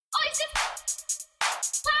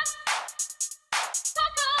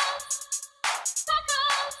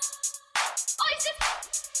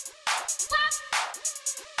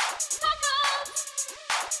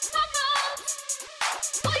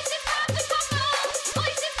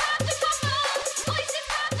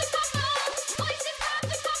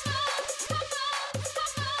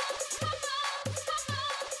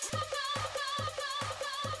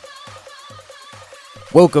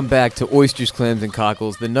Welcome back to Oysters, Clams, and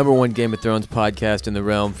Cockles, the #1 Game of Thrones podcast in the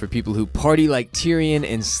realm for people who party like Tyrion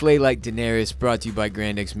and slay like Daenerys, brought to you by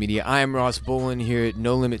Grand X Media. I am Ross Bolin here at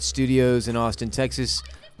No Limit Studios in Austin, Texas,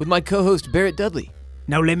 with my co-host Barrett Dudley.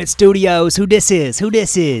 No Limit Studios, who this is? I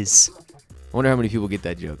wonder how many people get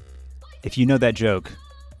that joke. If you know that joke,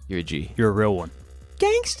 You're a G. you're a real one.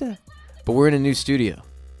 Gangsta. But we're in a new studio.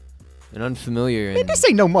 An unfamiliar and... Man, this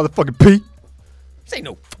ain't no motherfucking P. This ain't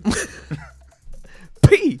no...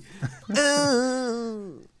 P.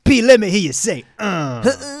 P, let me hear you say,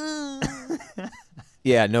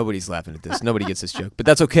 Yeah, nobody's laughing at this. Nobody gets this joke. But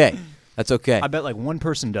that's okay. That's okay. I bet like one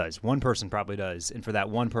person does. One person probably does. And for that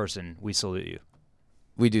one person, we salute you.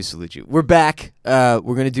 We do salute you. We're back. We're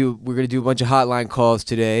gonna do a bunch of hotline calls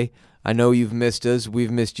today. I know you've missed us.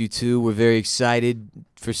 We've missed you too. We're very excited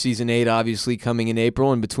for season 8, obviously coming in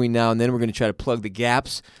April. And between now and then, we're gonna try to plug the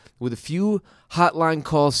gaps with a few hotline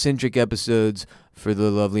call centric episodes for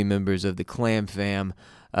the lovely members of the Clam fam.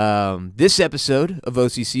 This episode of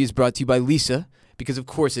OCC is brought to you by Lisa, because of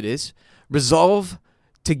course it is. Resolve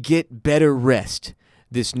to get better rest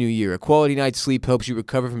this new year. A quality night's sleep helps you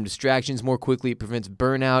recover from distractions more quickly. It prevents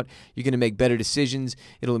burnout. You're going to make better decisions.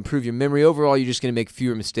 It'll improve your memory. Overall, you're just going to make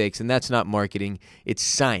fewer mistakes, and that's not marketing. It's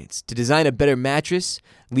science. To design a better mattress,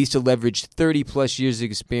 Lisa leveraged 30-plus years of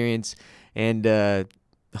experience and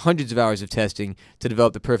hundreds of hours of testing to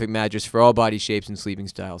develop the perfect mattress for all body shapes and sleeping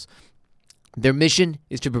styles. Their mission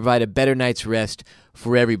is to provide a better night's rest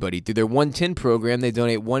for everybody. Through their 110 program, they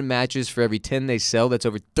donate one mattress for every 10 they sell. That's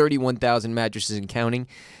over 31,000 mattresses and counting.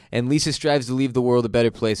 And Lisa strives to leave the world a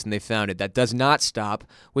better place than they found it. That does not stop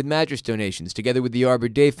with mattress donations. Together with the Arbor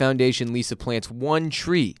Day Foundation, Lisa plants one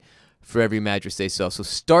tree for every mattress they sell. So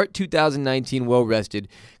start 2019 well-rested.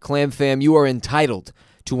 Clam fam, you are entitled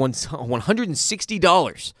to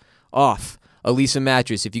 $160 off a Lisa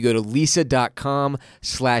mattress if you go to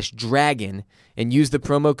lisa.com/dragon and use the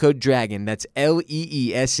promo code DRAGON. That's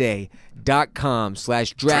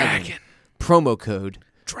LEESA.com/dragon. Promo code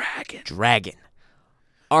DRAGON.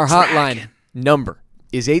 Our hotline number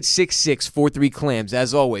is 866-43-CLAMS.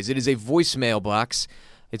 As always, it is a voicemail box.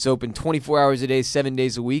 It's open 24 hours a day, 7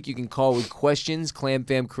 days a week. You can call with questions, Clam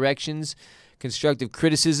fam corrections, constructive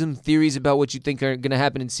criticism, theories about what you think are going to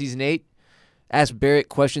happen in Season 8. Ask Barrett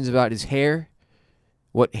questions about his hair,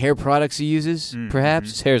 what hair products he uses,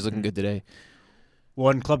 perhaps. His hair's looking good today.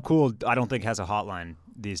 Well, and Club Cool, I don't think has a hotline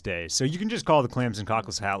these days. So you can just call the Clams and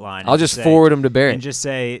Cockles hotline. I'll just forward them to Barrett. And just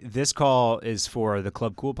say, this call is for the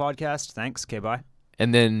Club Cool podcast. Thanks. Okay, bye.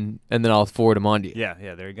 And then I'll forward them on to you.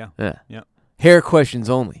 Yeah, there you go. Yeah. Yep. Hair questions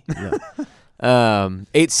only. Yeah.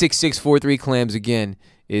 866-43-CLAMS again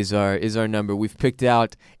is our number. We've picked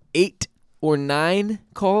out 8 or 9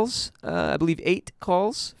 calls, I believe 8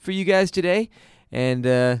 calls for you guys today, and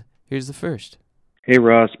here's the first. Hey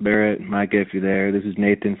Ross, Barrett, Mike, if you're there. This is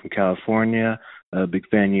Nathan from California. A big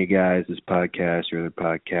fan of you guys, this podcast, your other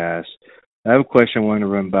podcast. I have a question I want to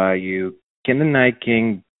run by you. Can the Night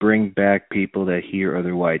King bring back people that he or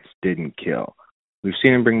other whites didn't kill? We've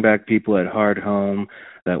seen him bring back people at Hardhome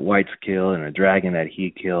that whites killed and a dragon that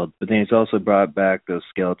he killed, but then he's also brought back those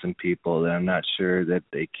skeleton people that I'm not sure that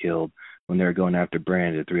they killed when they were going after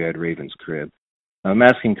Bran at Three-Eyed Raven's crib. I'm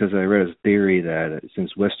asking because I read a theory that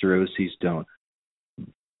since Westerosis don't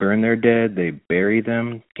burn their dead, they bury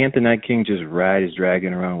them. Can't the Night King just ride his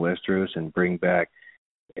dragon around Westeros and bring back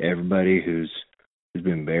everybody who's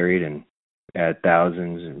been buried and add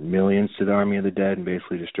thousands and millions to the army of the dead and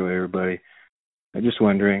basically destroy everybody? I'm just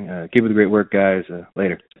wondering. Keep up the great work, guys.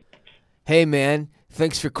 Later. Hey, man.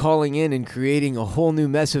 Thanks for calling in and creating a whole new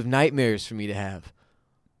mess of nightmares for me to have.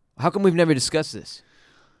 How come we've never discussed this?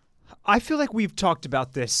 I feel like we've talked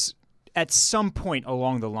about this at some point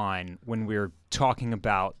along the line when we're talking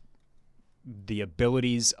about the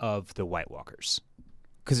abilities of the White Walkers.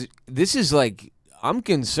 Because this is like, I'm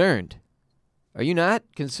concerned. Are you not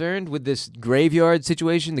concerned with this graveyard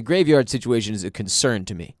situation? The graveyard situation is a concern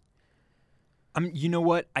to me. You know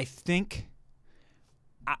what? I think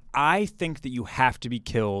that you have to be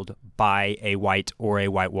killed by a white or a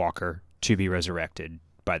White Walker to be resurrected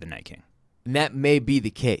by the Night King. And that may be the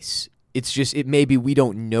case. It's just, it may be we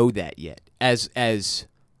don't know that yet. As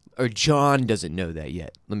or John doesn't know that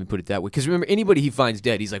yet. Let me put it that way. Because remember, anybody he finds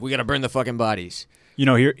dead, he's like, we got to burn the fucking bodies.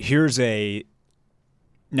 Here's an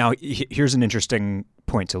interesting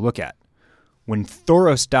point to look at. When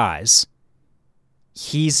Thoros dies,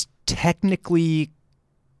 he's technically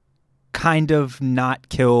kind of not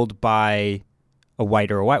killed by a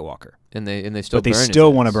White or a White Walker. And they still but they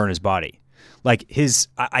still want to burn his body. Like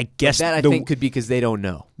I guess that I think could be because they don't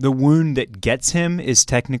know. The wound that gets him is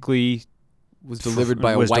technically was delivered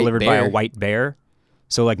by a white bear.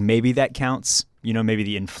 So like maybe that counts. Maybe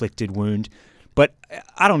the inflicted wound. But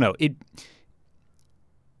I don't know.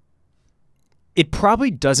 It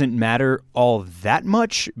probably doesn't matter all that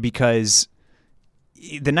much because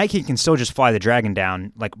the Night King can still just fly the dragon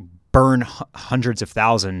down, like burn hundreds of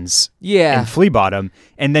thousands in Flea Bottom,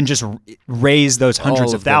 and then just raise those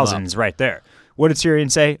hundreds of thousands right there. What did Tyrion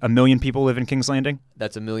say? 1 million people live in King's Landing?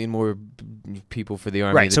 That's 1 million more people for the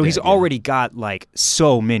army. Right, so he's already got like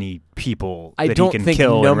so many people that he can kill and resurrect. I don't think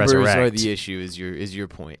numbers are the issue. Is your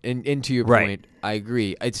point? And to your point, I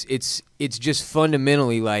agree. It's just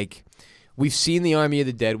fundamentally like we've seen the army of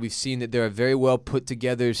the dead. We've seen that there are very well put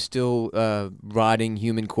together, still rotting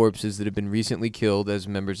human corpses that have been recently killed as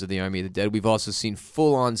members of the army of the dead. We've also seen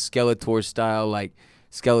full on Skeletor style, like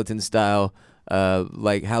skeleton style,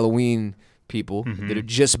 like Halloween people that are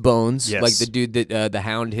just bones, like the dude that the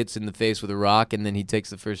Hound hits in the face with a rock and then he takes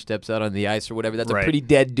the first steps out on the ice or whatever. That's a pretty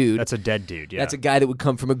dead dude. That's a dead dude, yeah. That's a guy that would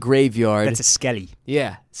come from a graveyard. That's a skelly.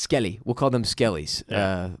 Yeah, skelly. We'll call them skellies.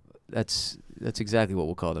 Yeah. That's exactly what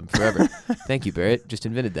we'll call them forever. Thank you, Barrett. Just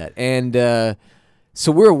invented that. And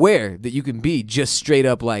so we're aware that you can be just straight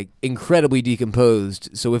up like incredibly decomposed.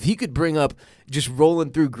 So if he could bring up just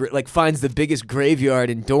rolling through, like finds the biggest graveyard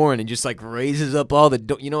in Dorne and just like raises up all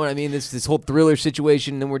the, you know what I mean? This whole thriller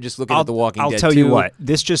situation. And then we're just looking at The Walking Dead. I'll tell you what,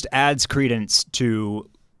 this just adds credence to,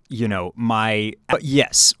 my,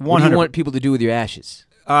 yes, 100. What do you want people to do with your ashes?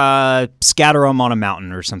 Scatter them on a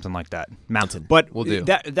mountain or something like that. Mountain. But we'll do.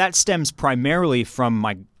 That stems primarily from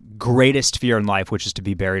my greatest fear in life, which is to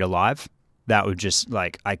be buried alive. That would just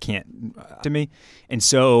I can't to me. And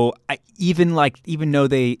so even though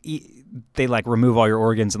they remove all your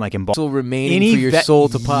organs and embalm, still remaining for your soul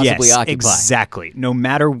to possibly occupy. Exactly. No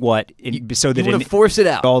matter what, so that you want to force it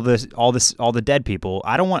out. All the dead people.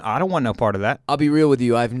 I don't want no part of that. I'll be real with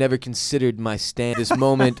you. I've never considered my stand. This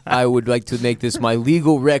moment, I would like to make this my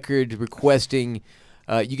legal record, requesting.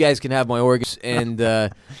 You guys can have my organs,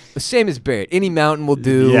 and same as Barrett. Any mountain will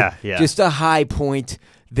do. Yeah. Just a high point.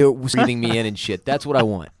 They're breathing me in and shit. That's what I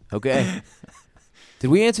want. Okay. Did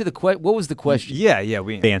we answer the question? What was the question? Yeah,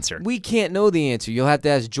 we answered. We can't know the answer. You'll have to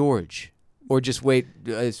ask George, or just wait.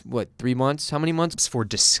 3 months? How many months? It's for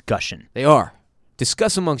discussion. They are.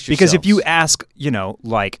 Discuss amongst yourselves. Because if you ask,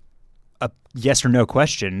 a yes or no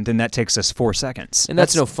question, then that takes us 4 seconds, and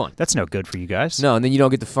that's no fun. That's no good for you guys. No, and then you don't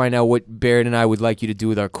get to find out what Barrett and I would like you to do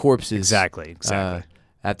with our corpses. Exactly.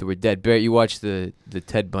 After we're dead. Barrett, you watched the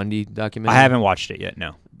Ted Bundy documentary? I haven't watched it yet.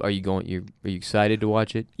 No. Are you excited to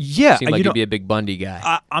watch it? Yeah, you seem like you'd be a big Bundy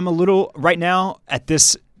guy. I'm a little right now at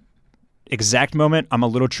this exact moment. I'm a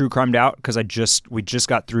little true crimed out because we just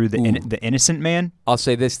got through the Innocent Man. I'll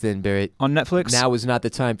say this then, Barrett, on Netflix. Now is not the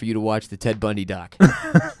time for you to watch the Ted Bundy doc.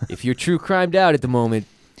 If you're true crimed out at the moment,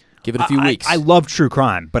 give it a few weeks. I love true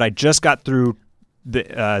crime, but I just got through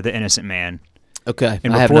the Innocent Man. Okay,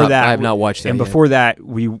 and I have not watched that. And yet. Before that,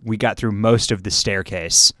 we got through most of The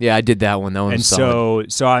Staircase. Yeah, I did that one. That one was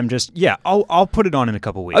solid. so I'm just I'll put it on in a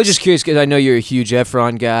couple weeks. I was just curious because I know you're a huge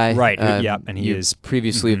Efron guy, right? And he is.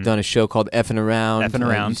 Previously, have done a show called Effing Around. Effing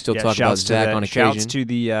Around. You still talk about Zach on occasion. Shouts to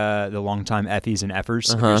the longtime Effies and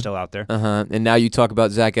Effers who are still out there. And now you talk about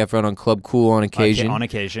Zach Efron on Club Cool on occasion. On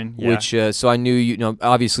occasion, yeah. Which so I knew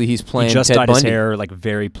obviously he's playing. He just Ted dyed Bundy. his hair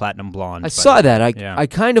very platinum blonde. I saw that. I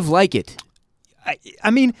kind of like it. I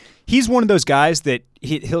mean, he's one of those guys that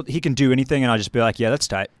he can do anything, and I'll just be like, yeah, that's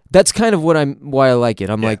tight. That's kind of why I like it.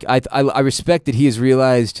 I'm like, I respect that he has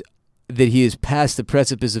realized that he is past the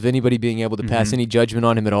precipice of anybody being able to pass any judgment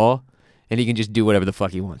on him at all, and he can just do whatever the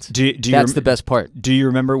fuck he wants. That's the best part. Do you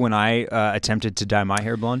remember when I attempted to dye my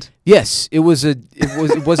hair blonde? Yes, it wasn't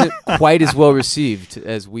quite as well received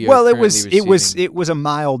as we are. Well, receiving. it was a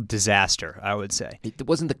mild disaster, I would say. It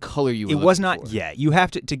wasn't the color you were. It was looking not. for. Yeah, you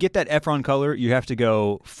have to get that Efron color. You have to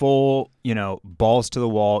go full, balls to the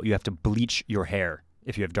wall. You have to bleach your hair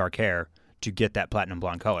if you have dark hair to get that platinum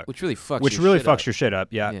blonde color, which really fucks your shit up.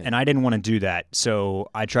 Yeah, and I didn't want to do that, so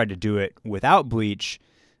I tried to do it without bleach.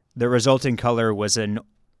 The resulting color was an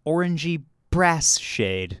orangey brass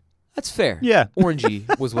shade. That's fair. Yeah,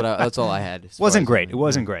 orangey was that's all I had. Wasn't great. It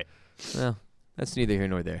wasn't great. Well, that's neither here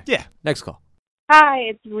nor there. Yeah. Next call. Hi,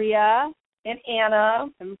 it's Rhea. and Anna.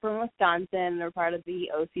 I'm from Wisconsin. We're part of the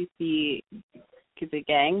OCC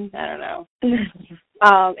gang. I don't know.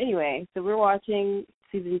 Anyway, so we're watching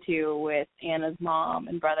season 2 with Anna's mom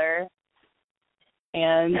and brother,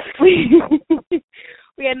 and we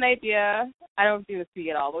had an idea. I don't do this speak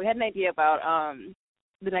at all, but we had an idea about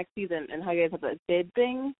the next season and how you guys have the bid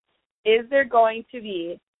thing. Is there going to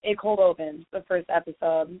be a cold open the first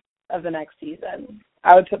episode of the next season?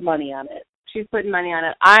 I would put money on it. She's putting money on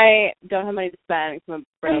it. I don't have money to spend because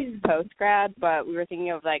I'm a post-grad, but we were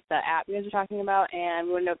thinking of, like, the app you guys were talking about, and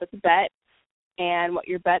we want to know if it's a bet and what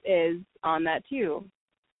your bet is on that, too.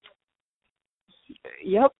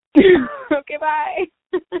 Yep. Okay, bye.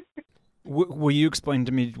 Will you explain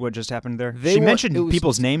to me what just happened there? She mentioned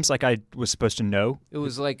people's names like I was supposed to know. It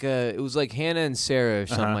was like Hannah and Sarah or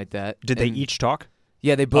something like that. Did they each talk?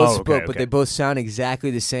 Yeah, they both spoke, but they both sound exactly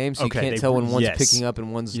the same, so you can't tell when one's picking up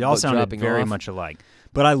and one's dropping off. Y'all sounded very much alike.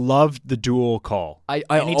 But I loved the dual call. I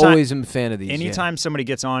always am a fan of these. Anytime somebody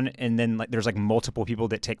gets on and then there's multiple people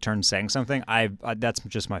that take turns saying something, that's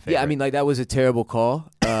just my favorite. Yeah, I mean, that was a terrible call,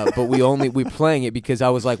 but we're playing it because I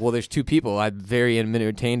was like, well, there's 2 people. I'm very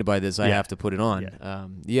entertained by this. I have to put it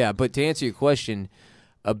on. Yeah. But to answer your question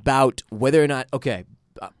about whether or not,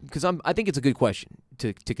 because I think it's a good question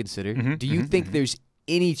to consider. Mm-hmm, Do you think there's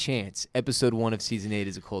any chance episode 1 of season 8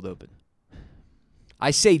 is a cold open? I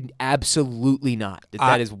say absolutely not.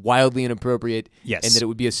 That is wildly inappropriate. Yes. And that it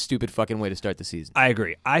would be a stupid fucking way to start the season. I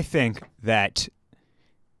agree. I think that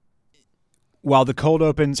while the cold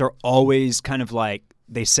opens are always kind of like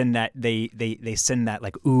they send that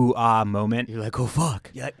like ooh ah moment. You're like, oh fuck.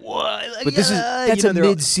 You're like, what? Like, but that's a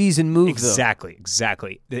mid-season move, exactly, though.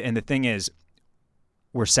 Exactly. And the thing is,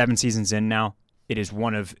 we're 7 seasons in now. It is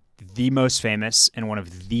one of the most famous and one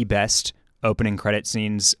of the best opening credit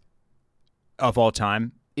scenes of all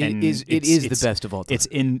time. It is the best of all time. It's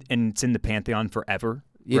in the pantheon forever.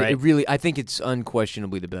 Right? It really, I think it's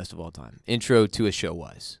unquestionably the best of all time. Intro to a show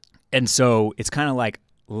was. And so it's kind of like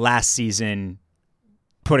last season,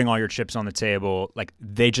 putting all your chips on the table. Like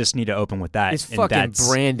they just need to open with that. It's fucking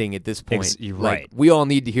branding at this point. You're right. We all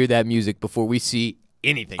need to hear that music before we see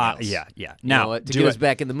anything else. Yeah. Now, to get us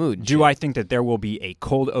back in the mood. Do I think that there will be a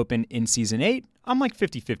cold open in season 8? I'm like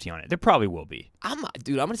 50-50 on it. There probably will be. I'm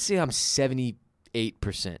going to say I'm 78%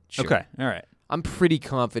 sure. Okay, all right. I'm pretty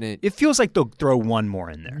confident. It feels like they'll throw one more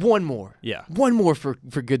in there. One more. Yeah. One more for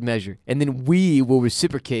good measure. And then we will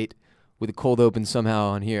reciprocate with a cold open somehow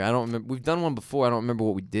on here. I don't remember. We've done one before. I don't remember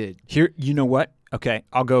what we did. Here, you know what? Okay,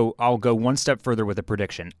 I'll go one step further with a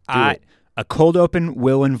prediction. A cold open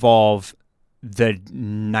will involve the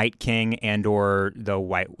Night King and or the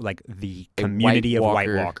the community of White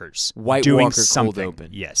Walkers doing Walker something. Cold open.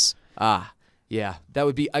 Yes. Yeah. That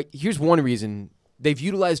would be. Here's one reason. They've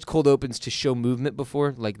utilized cold opens to show movement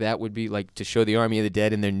before. Like that would be like to show the Army of the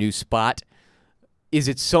Dead in their new spot. Is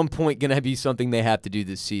at some point going to be something they have to do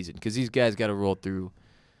this season because these guys got to roll through,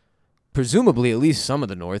 presumably at least some of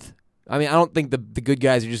the North. I mean, I don't think the good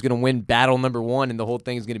guys are just going to win battle number 1 and the whole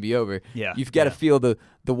thing is going to be over. Yeah, You've got to feel the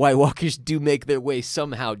White Walkers do make their way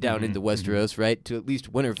somehow down into Westeros, right? To at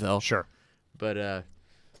least Winterfell. Sure. But,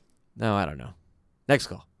 no, I don't know. Next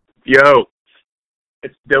call. Yo,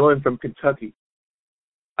 it's Dylan from Kentucky.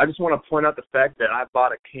 I just want to point out the fact that I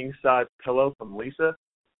bought a king-size pillow from Lisa,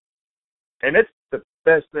 and it's the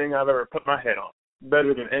best thing I've ever put my head on.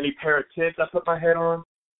 Better than any pair of tits I put my head on.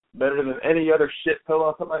 Better than any other shit pillow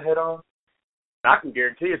I put my head on. I can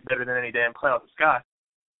guarantee it's better than any damn cloud in the sky.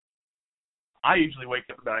 I usually wake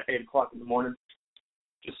up about 8 o'clock in the morning.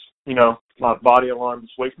 Just, my body alarm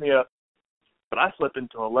just wakes me up. But I slept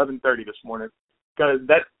until 11:30 this morning because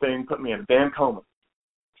that thing put me in a damn coma.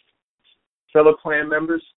 Fellow Clam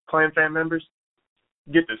fan members,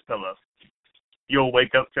 get this pillow. You'll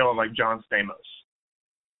wake up feeling like John Stamos.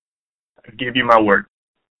 I give you my word.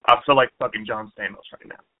 I feel like fucking John Stamos right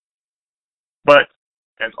now. But,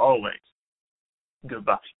 as always,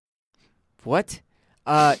 goodbye. What?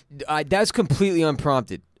 That's completely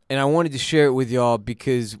unprompted. And I wanted to share it with y'all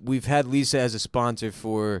because we've had Lisa as a sponsor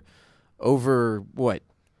for over,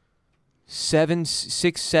 7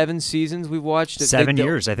 seasons we've watched. 7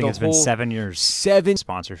 years. I think it's been 7 years. 7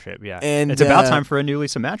 sponsorship, yeah. And it's about time for a new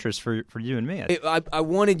Lisa mattress for you and me. I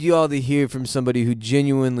wanted y'all to hear from somebody who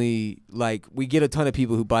genuinely, we get a ton of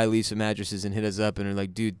people who buy Lisa mattresses and hit us up and are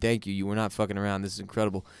like, dude, thank you. You were not fucking around. This is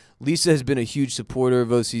incredible. Lisa has been a huge supporter of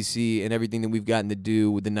OCC and everything that we've gotten to do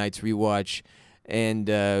with the Knights rewatch. And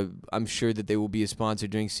I'm sure that they will be a sponsor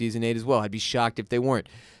during Season 8 as well. I'd be shocked if they weren't.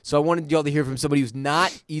 So I wanted y'all to hear from somebody who's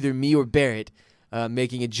not either me or Barrett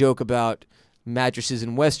making a joke about mattresses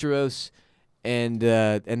in Westeros, and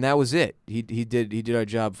that was it. He did our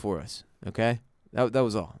job for us. Okay? That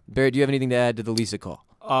was all. Barrett, do you have anything to add to the Lisa call?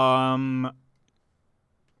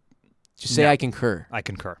 Just say no. I concur. I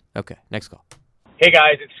concur. Okay, next call. Hey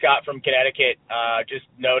guys, it's Scott from Connecticut. Just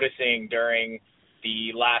noticing during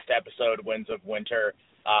the last episode, Winds of Winter,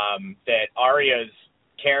 that Arya's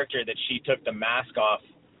character, that she took the mask off,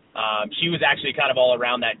 she was actually kind of all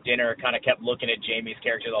around that dinner, kind of kept looking at Jaime's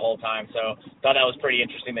character the whole time. So thought that was pretty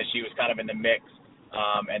interesting that she was kind of in the mix,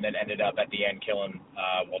 and then ended up at the end killing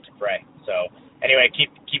Walter Frey. So anyway,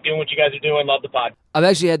 keep doing what you guys are doing. Love the pod. I've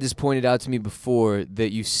actually had this pointed out to me before,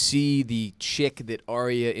 that you see the chick that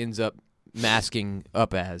Arya ends up masking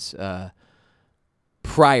up as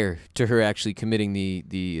prior to her actually committing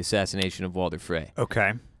the assassination of Walder Frey.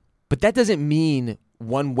 Okay. But that doesn't mean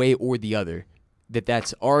one way or the other that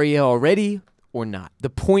that's Arya already or not. The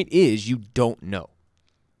point is, you don't know.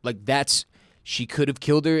 Like, she could have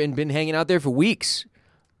killed her and been hanging out there for weeks,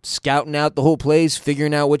 scouting out the whole place,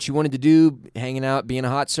 figuring out what she wanted to do, hanging out, being a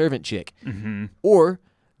hot servant chick. Mm-hmm. Or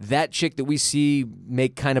that chick that we see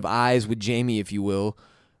make kind of eyes with Jaime, if you will,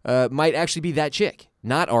 might actually be that chick,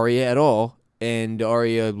 not Arya at all, and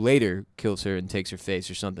Arya later kills her and takes her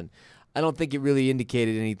face or something. I don't think it really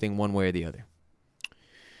indicated anything one way or the other.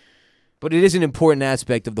 But it is an important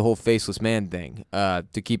aspect of the whole faceless man thing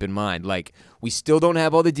to keep in mind. Like, we still don't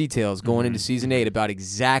have all the details going into Season 8 about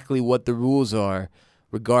exactly what the rules are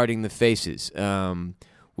regarding the faces.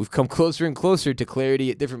 We've come closer and closer to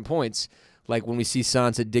clarity at different points, like when we see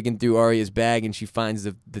Sansa digging through Arya's bag and she finds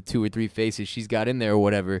the 2 or 3 faces she's got in there or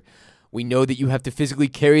whatever. We know that you have to physically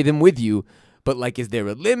carry them with you, but, like, is there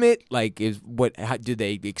a limit? Like, do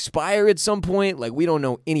they expire at some point? Like, we don't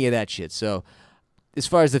know any of that shit. So, as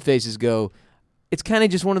far as the faces go, it's kind of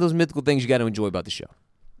just one of those mythical things you got to enjoy about the show.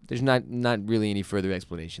 There's not really any further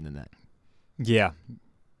explanation than that. Yeah.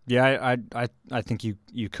 Yeah, I think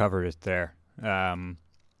you covered it there.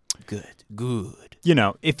 Good. You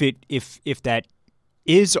know, if that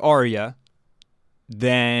is Arya,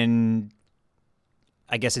 then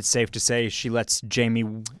I guess it's safe to say she lets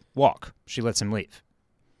Jaime walk. She lets him leave.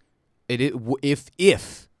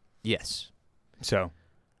 If yes. So,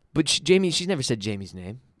 but she's never said Jaime's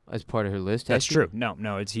name as part of her list. That's true.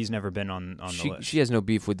 No, he's never been on the list. She has no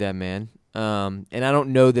beef with that man. And I don't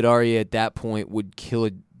know that Arya at that point would kill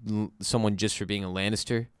someone just for being a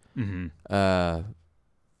Lannister. Mm-hmm. That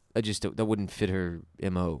wouldn't fit her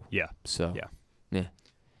MO. Yeah. So yeah.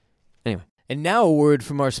 Anyway, and now a word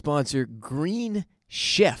from our sponsor, Green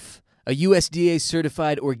Chef, a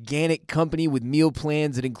USDA-certified organic company with meal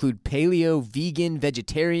plans that include paleo, vegan,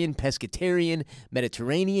 vegetarian, pescatarian,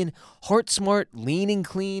 Mediterranean, heart smart, lean and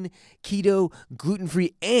clean, keto,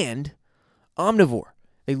 gluten-free, and omnivore.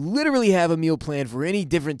 They literally have a meal plan for any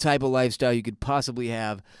different type of lifestyle you could possibly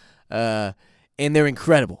have, and they're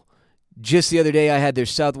incredible. Just the other day, I had their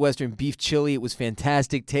Southwestern beef chili. It was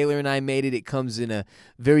fantastic. Taylor and I made it. It comes in a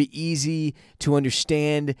very easy to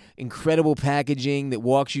understand, incredible packaging that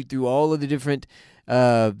walks you through all of the different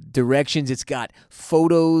directions. It's got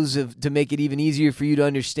photos to make it even easier for you to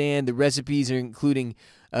understand. The recipes are including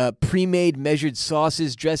pre-made measured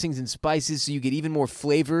sauces, dressings, and spices, so you get even more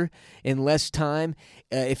flavor in less time.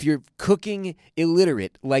 If you're cooking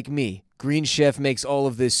illiterate like me, Green Chef makes all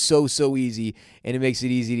of this so easy, and it makes it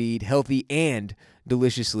easy to eat healthy and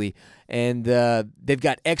deliciously. And they've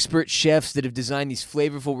got expert chefs that have designed these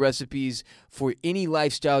flavorful recipes for any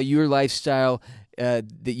lifestyle, your lifestyle that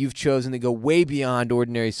you've chosen, that go way beyond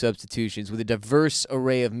ordinary substitutions, with a diverse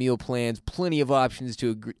array of meal plans, plenty of options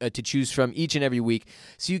to choose from each and every week,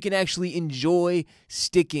 so you can actually enjoy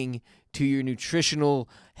sticking to your nutritional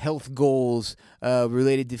health goals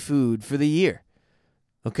related to food for the year.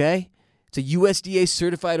 Okay? It's a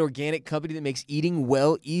USDA-certified organic company that makes eating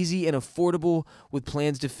well easy and affordable, with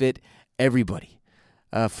plans to fit everybody.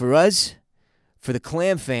 For us, for the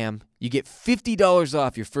Clam fam, you get $50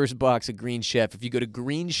 off your first box of Green Chef if you go to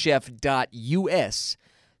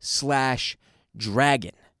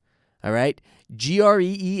greenchef.us/dragon. All right?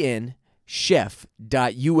 GREEN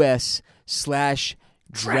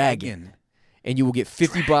chef.us/dragon. And you will get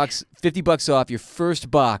 $50 off your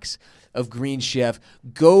first box of Green Chef.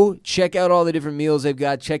 Go check out all the different meals they've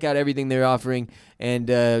got. Check out everything they're offering, and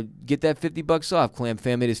get that $50 off, Clam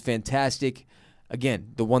fam. It is fantastic.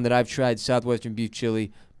 Again, the one that I've tried, Southwestern beef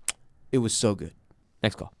chili, it was so good.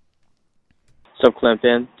 Next call. What's up, Clam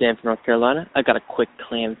fam? Dan from North Carolina. I got a quick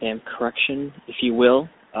Clam fam correction, if you will.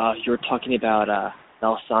 You were talking about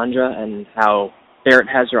Melisandre and how Barrett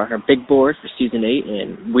has her on her big board for Season 8,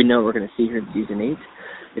 and we know we're going to see her in Season 8.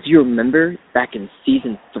 If you remember back in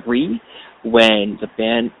Season 3, when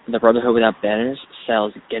the Brotherhood Without Banners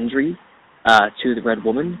sells Gendry to the Red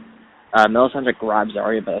Woman, Melisandre grabs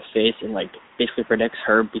Arya by the face and like basically predicts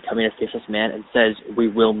her becoming a faceless man and says, "We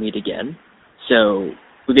will meet again." So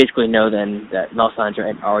we basically know then that Melisandre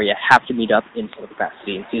and Arya have to meet up in some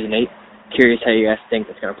capacity in season 8. Curious how you guys think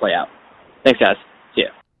that's going to play out. Thanks, guys. See ya.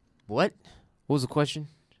 What was the question?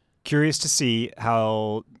 Curious to see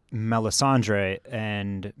how Melisandre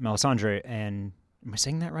and am I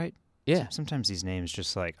saying that right? Yeah. Sometimes these names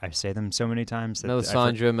just like I say them so many times that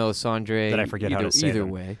Melisandre that I forget how to say either them.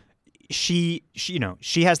 way. She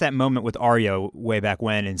she has that moment with Arya way back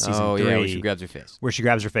when in season 3 where she grabs her face. Where she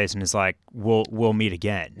grabs her face and is like, we'll meet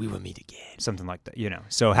again. We will meet again. Something like that,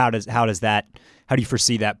 So how do you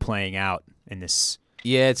foresee that playing out in this?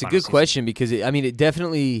 Yeah, it's a good question because it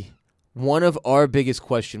definitely one of our biggest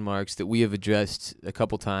question marks that we have addressed a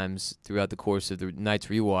couple times throughout the course of the night's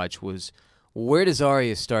rewatch was, where does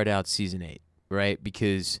Arya start out season 8, right?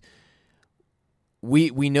 Because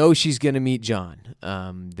we know she's going to meet Jon.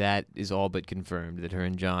 That is all but confirmed, that her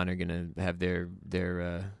and Jon are going to have their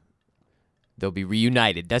they'll be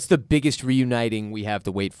reunited. That's the biggest reuniting we have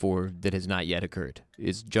to wait for that has not yet occurred,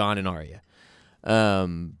 is Jon and Arya.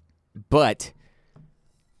 But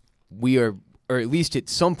we are, or at least at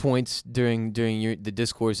some points during the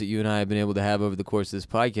discourse that you and I have been able to have over the course of this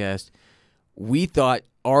podcast, we thought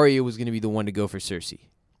Arya was going to be the one to go for Cersei.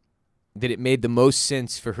 That it made the most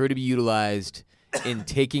sense for her to be utilized in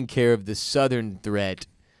taking care of the southern threat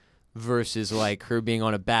versus like her being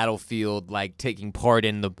on a battlefield, like taking part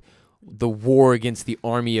in the war against the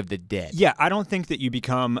army of the dead. Yeah, I don't think that you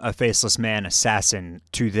become a faceless man assassin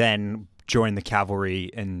to then join the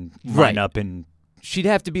cavalry and line up and she'd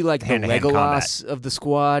have to be like the Legolas combat of the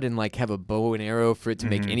squad and like have a bow and arrow for it to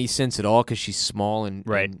make any sense at all because she's small and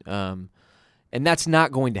and that's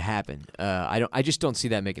not going to happen. I just don't see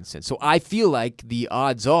that making sense. So I feel like the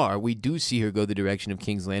odds are we do see her go the direction of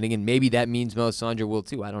King's Landing, and maybe that means Melisandre will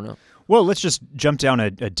too. I don't know. Well, let's just jump down a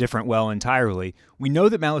different well entirely. We know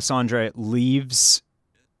that Melisandre leaves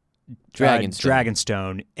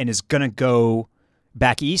Dragonstone and is going to go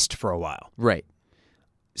back east for a while. Right.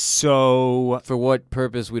 So for what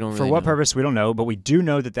purpose, we don't really know. For what purpose, we don't know, but we do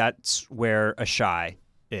know that that's where Ashai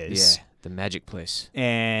is. Yeah, the magic place.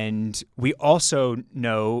 And we also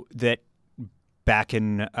know that back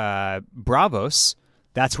in Bravos,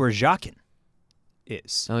 that's where Jaqen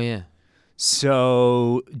is. Oh, yeah.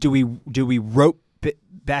 So do we rope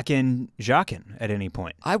back in Jaqen at any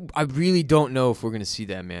point? I really don't know if we're going to see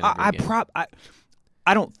that man again.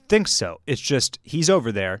 I don't think so. It's just he's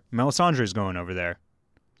over there. Melisandre's going over there.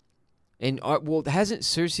 And hasn't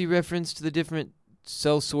Cersei referenced the different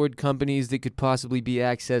sellsword companies that could possibly be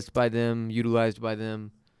accessed by them, utilized by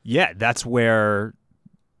them? Yeah, that's where.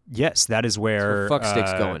 Yes, that is where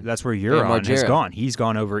Fuckstick's going. That's where Euron has gone. He's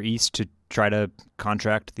gone over east to try to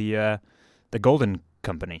contract the Golden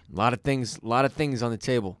Company. A lot of things on the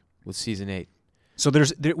table with season 8. So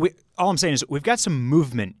all I'm saying is we've got some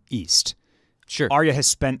movement east. Sure. Arya has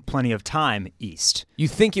spent plenty of time east. You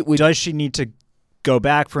think it would? Does she need to go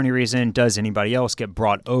back for any reason? Does anybody else get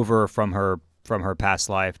brought over from her past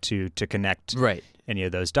life to connect any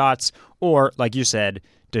of those dots? Or, like you said,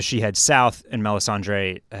 does she head south and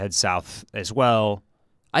Melisandre head south as well?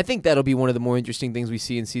 I think that'll be one of the more interesting things we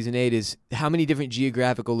see in Season 8 is how many different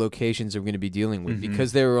geographical locations are we going to be dealing with. Mm-hmm.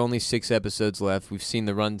 Because there are only 6 episodes left. We've seen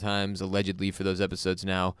the run times, allegedly, for those episodes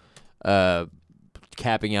now,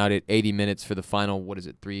 capping out at 80 minutes for the final,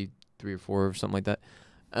 3 or 4 or something like that.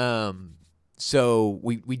 So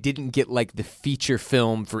we didn't get like the feature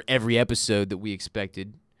film for every episode that we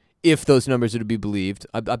expected, if those numbers are to be believed.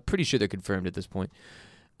 I'm pretty sure they're confirmed at this point.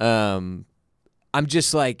 I'm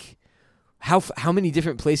just like, how many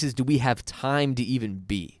different places do we have time to even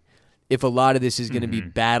be? If a lot of this is going to be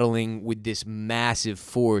battling with this massive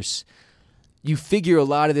force, you figure a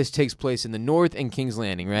lot of this takes place in the north and King's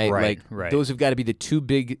Landing, right? Right. Those have got to be the 2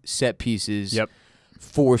 big set pieces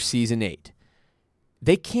for Season 8.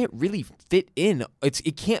 They can't really fit in.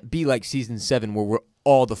 It can't be like Season 7 where we're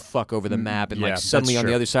all the fuck over the map and like suddenly on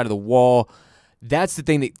the other side of the wall. That's the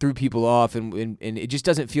thing that threw people off, and it just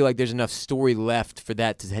doesn't feel like there's enough story left for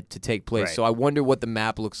that to take place. Right. So I wonder what the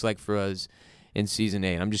map looks like for us in Season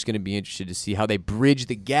 8. I'm just going to be interested to see how they bridge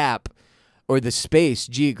the gap or the space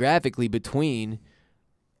geographically between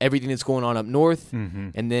everything that's going on up north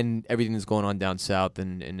and then everything that's going on down south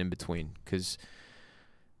and in between. Because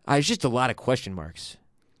it's just a lot of question marks.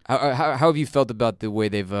 How have you felt about the way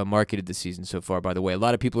they've marketed the season so far, by the way? A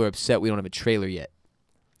lot of people are upset we don't have a trailer yet.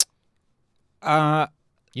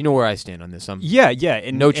 You know where I stand on this.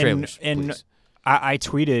 No trailers, and please. I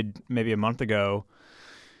tweeted maybe a month ago,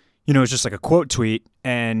 it was just like a quote tweet,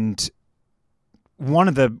 and one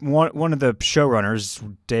of the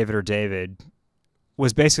showrunners, David,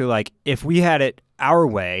 was basically like, if we had it our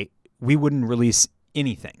way, we wouldn't release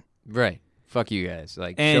anything. Right. Fuck you guys.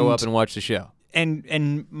 Like, show up and watch the show.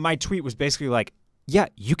 And my tweet was basically like, yeah,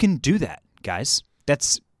 you can do that, guys.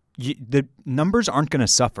 The numbers aren't going to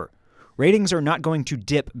suffer. Ratings are not going to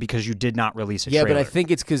dip because you did not release a trailer. Yeah, but I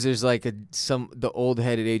think it's because there's like the old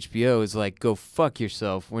head at HBO is like, go fuck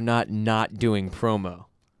yourself. We're not doing promo.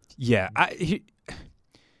 Yeah.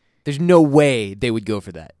 There's no way they would go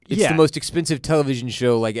for that. It's Yeah. the most expensive television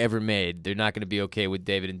show like ever made. They're not going to be okay with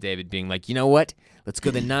David and David being like, you know what? Let's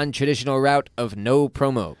go the non-traditional route of no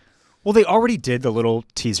promo. Well, they already did the little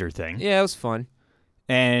teaser thing. Yeah, it was fun.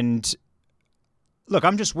 And look,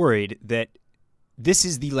 I'm just worried that this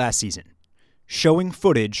is the last season. Showing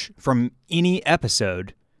footage from any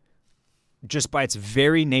episode, just by its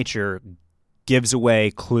very nature, gives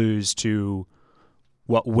away clues to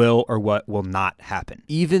what will or what will not happen.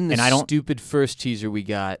 Even the stupid first teaser we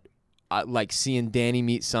got, like seeing Danny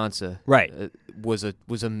meet Sansa, right, was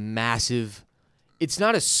a massive. It's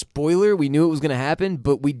not a spoiler. We knew it was going to happen,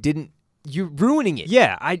 but we didn't. You're ruining it.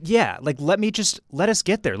 Yeah, Like, let us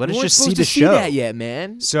get there. Let us just see the show. We weren't supposed to see that yet,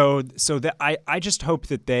 man. So that I just hope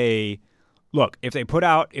that they look,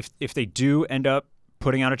 if they do end up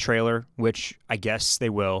putting out a trailer, which I guess they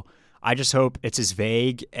will. I just hope it's as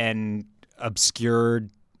vague and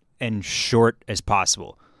obscured and short as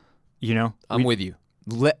possible. You know, I'm with you.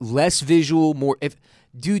 Less visual, more.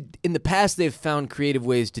 Dude, in the past they've found creative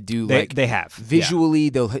ways to do they have visually.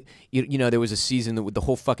 They'll there was a season that the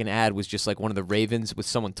whole fucking ad was just like one of the Ravens with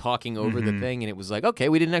someone talking over the thing, and it was like, okay,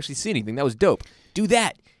 we didn't actually see anything. That was dope. Do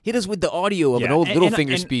that. Hit us with the audio of an old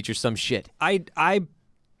Littlefinger speech or some shit. I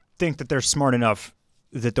think that they're smart enough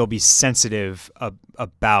that they'll be sensitive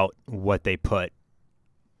about what they put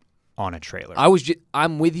on a trailer.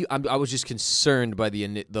 I'm with you. I was just concerned by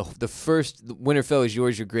the first Winterfell is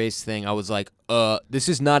yours, your grace thing. I was like, this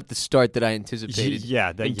is not the start that I anticipated.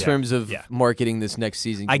 In terms of marketing this next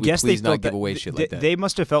season. I guess please they not give away shit like that. They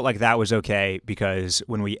must have felt like that was okay because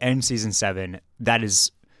when we end season 7, that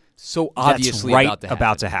is so obviously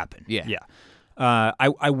about to happen. Yeah.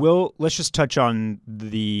 I will. Let's just touch on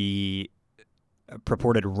the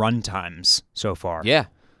purported run times so far. Yeah.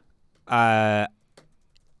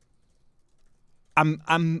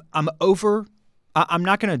 I'm over. I'm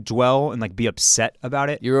not going to dwell and like be upset about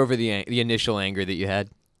it. You're over the initial anger that you had.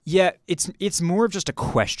 Yeah, it's more of just a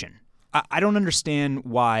question. I don't understand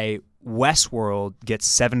why Westworld gets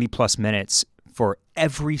 70 plus minutes for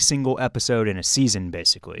every single episode in a season,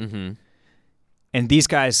 basically, and these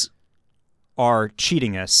guys are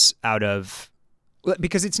cheating us out of.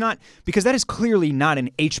 Because that is clearly not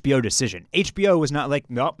an HBO decision. HBO was not like,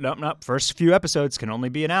 nope. First few episodes can only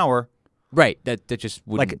be an hour. Right. That just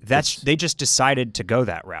wouldn't. They just decided to go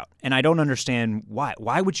that route, and I don't understand why.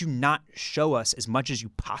 Why would you not show us as much as you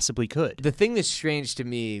possibly could? The thing that's strange to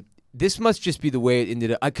me, this must just be the way it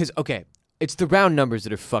ended up. Because it's the round numbers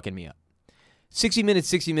that are fucking me up. 60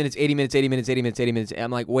 minutes, 80 minutes, 80 minutes. I'm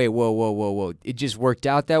like, wait, whoa. It just worked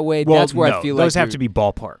out that way? Well, that's where I feel like those have to be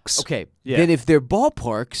ballparks. Okay. Yeah. Then if they're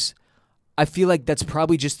ballparks, I feel like that's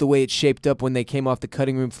probably just the way it shaped up when they came off the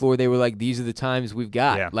cutting room floor. They were like, these are the times we've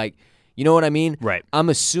got. Yeah. Like, you know what I mean? Right. I'm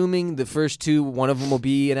assuming the first two, one of them will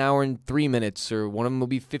be an hour and 3 minutes, or one of them will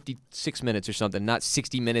be 56 minutes or something, not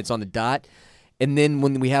 60 minutes on the dot. And then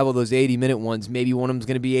when we have all those 80-minute ones, maybe one of them's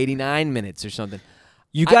going to be 89 minutes or something.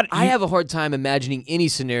 I have a hard time imagining any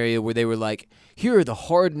scenario where they were like, here are the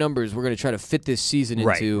hard numbers we're going to try to fit this season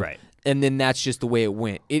into. Right. And then that's just the way it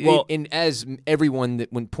went. And as everyone that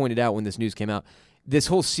pointed out when this news came out, this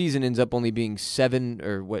whole season ends up only being 20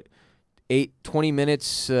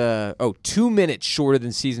 minutes, 2 minutes shorter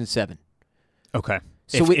than season 7. Okay.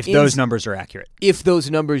 So if those numbers are accurate. If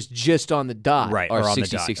those numbers just on the dot are on 60, the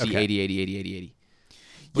dot. 60, Okay. 80, 80.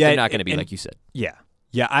 But they're not going to be like you said. Yeah.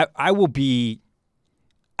 Yeah, I will be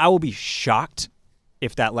shocked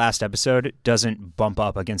if that last episode doesn't bump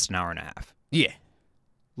up against an hour and a half. Yeah.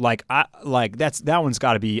 That one's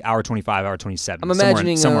got to be hour 25, hour 27. I'm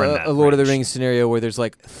imagining somewhere in that a Lord of the range. Rings scenario where there's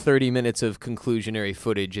like 30 minutes of conclusionary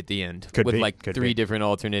footage at the end Could with be, like could three be. different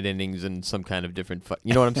alternate endings and some kind of different.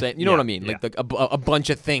 You know what I'm saying? You know what I mean? Yeah. Like a bunch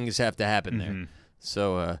of things have to happen there.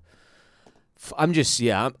 So I'm just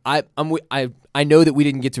I know that we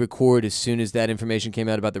didn't get to record as soon as that information came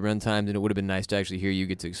out about the runtimes, and it would have been nice to actually hear you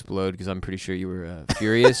get to explode because I'm pretty sure you were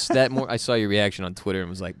furious. I saw your reaction on Twitter and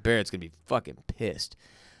was like, Barrett's gonna be fucking pissed.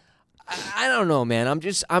 I don't know, man. I'm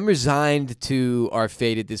resigned to our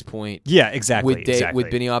fate at this point. Yeah, exactly. With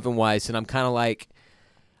Benioff and Weiss, and I'm kind of like,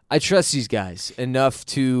 I trust these guys enough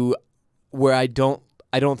to where I don't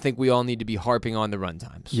I don't think we all need to be harping on the run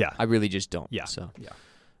times. Yeah. I really just don't. Yeah. So, yeah.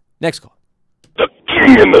 Next call. The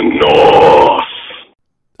King in the North.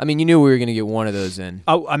 I mean, you knew we were going to get one of those in.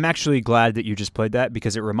 Oh, I'm actually glad that you just played that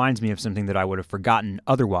because it reminds me of something that I would have forgotten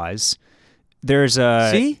otherwise. There's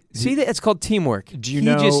a... See, that's called teamwork. Do you he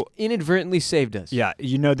know... just inadvertently saved us. Yeah,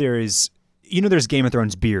 there's Game of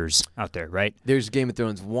Thrones beers out there, right? There's Game of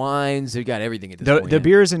Thrones wines. They've got everything at this point. The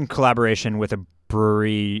beer is in collaboration with a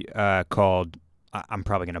brewery called... I'm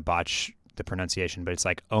probably going to botch the pronunciation, but it's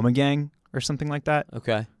like Omegang or something like that.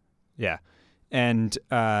 Okay. Yeah. And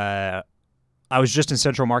I was just in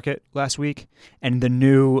Central Market last week, and the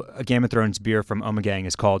new Game of Thrones beer from Omegang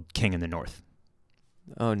is called King in the North.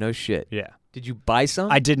 Oh, no shit. Yeah. Did you buy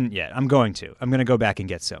some? I didn't yet. I'm going to. I'm going to go back and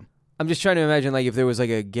get some. I'm just trying to imagine, like, if there was like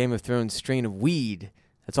a Game of Thrones strain of weed,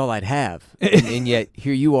 that's all I'd have. and yet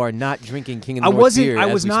here you are not drinking King in the North beer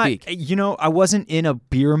as we speak. I wasn't in a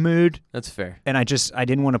beer mood. That's fair. And I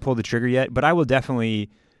didn't want to pull the trigger yet, but I will definitely,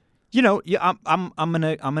 I'm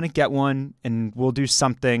gonna get one, and we'll do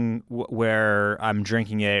something where I'm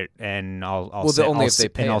drinking it, and I'll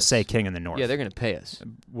say King in the North. Yeah, they're gonna pay us.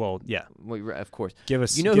 Well, yeah, of course. Give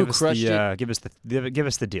us. Who crushed it? Give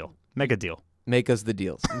us the deal. Make a deal. Make us the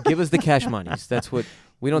deals. Give us the cash monies. That's what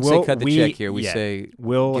we don't say. Cut the check here. We say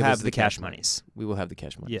we'll have the cash monies. We will have the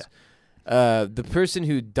cash monies. Yeah. The person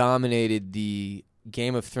who dominated the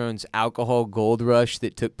Game of Thrones alcohol gold rush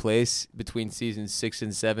that took place between seasons 6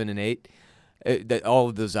 and 7 and 8, that all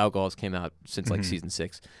of those alcohols came out since like season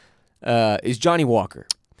 6, is Johnny Walker.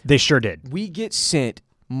 They sure did. We get sent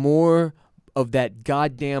more of that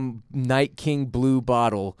goddamn Night King blue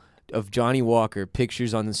bottle of Johnny Walker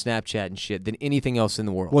pictures on the Snapchat and shit than anything else in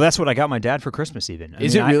the world. Well, that's what I got my dad for Christmas even.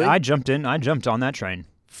 Is it really? I jumped on that train.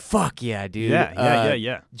 Fuck yeah, dude.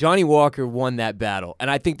 Yeah. Johnny Walker won that battle. And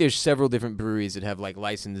I think there's several different breweries that have like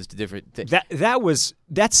licenses to different things.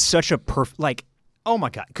 That's such a oh my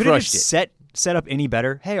God. Could it have set up any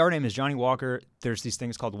better? Hey, our name is Johnny Walker. There's these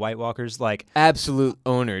things called White Walkers. Like absolute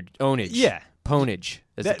ownage. Yeah. Ponage,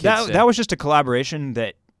 as the kids say. That was just a collaboration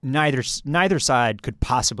that neither side could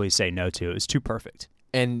possibly say no to. It was too perfect.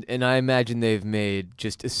 And I imagine they've made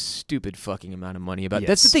just a stupid fucking amount of money about it. Yes.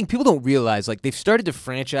 That's the thing. People don't realize, like, they've started to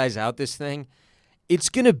franchise out this thing. It's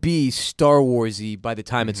going to be Star Wars-y by the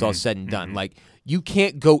time it's all said and done. Like, you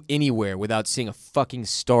can't go anywhere without seeing a fucking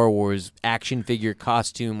Star Wars action figure,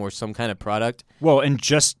 costume, or some kind of product. Well, and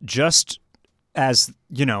just as,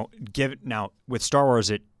 now, with Star Wars,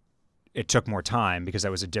 it took more time because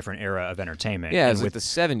that was a different era of entertainment. Yeah, it was like the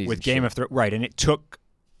 70s. With Game of Thrones, right, and it took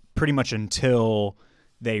pretty much until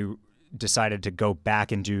they decided to go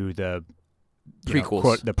back and do the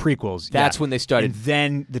prequels. The prequels. That's when they started. And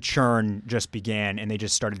then the churn just began, and they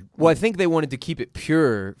just started. Well, I think they wanted to keep it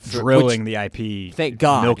pure, drilling the IP. Thank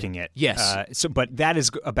God, milking it. Yes. But that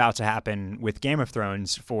is about to happen with Game of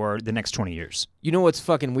Thrones for the next 20 years. You know what's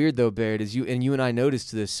fucking weird though, Barrett, is you and I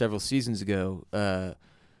noticed this several seasons ago.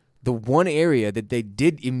 The one area that they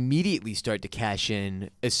did immediately start to cash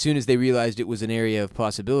in as soon as they realized it was an area of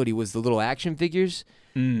possibility was the little action figures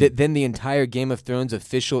that then the entire Game of Thrones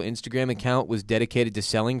official Instagram account was dedicated to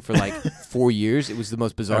selling for like 4 years. It was the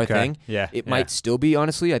most bizarre thing. Yeah, it might still be,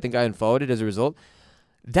 honestly. I think I unfollowed it as a result.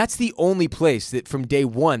 That's the only place that from day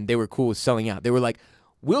one they were cool with selling out. They were like,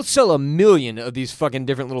 we'll sell 1 million of these fucking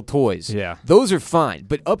different little toys. Yeah. Those are fine.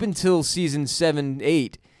 But up until season 7,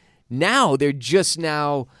 8, now they're just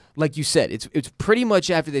now... Like you said, it's pretty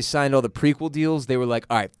much after they signed all the prequel deals, they were like,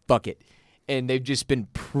 all right, fuck it. And they've just been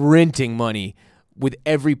printing money with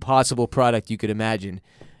every possible product you could imagine.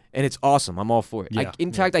 And it's awesome. I'm all for it. Yeah,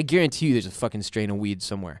 In fact, I guarantee you there's a fucking strain of weed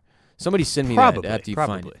somewhere. Somebody send me Probably, that after you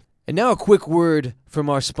probably. find it. And now a quick word from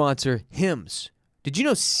our sponsor, Hims. Did you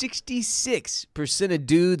know 66% of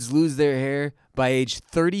dudes lose their hair by age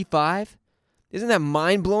 35? Isn't that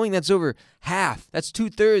mind-blowing? That's over half. That's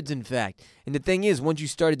 2/3, in fact. And the thing is, once you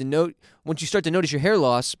start to notice your hair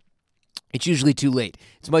loss, it's usually too late.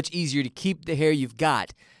 It's much easier to keep the hair you've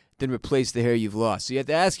got than replace the hair you've lost. So you have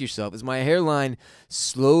to ask yourself, is my hairline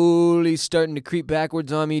slowly starting to creep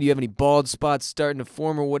backwards on me? Do you have any bald spots starting to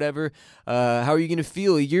form or whatever? How are you going to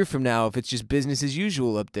feel a year from now if it's just business as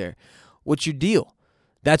usual up there? What's your deal?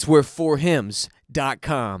 That's where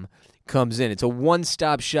 4hims.com comes in. It's a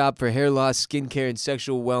one-stop shop for hair loss, skincare, and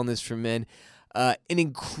sexual wellness for men. An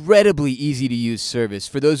incredibly easy-to-use service.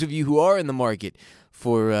 For those of you who are in the market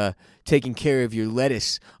for taking care of your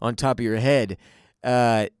lettuce on top of your head,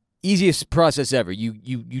 Easiest process ever.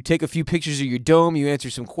 You take a few pictures of your dome, you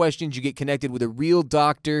answer some questions, you get connected with a real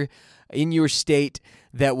doctor in your state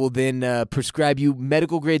that will then prescribe you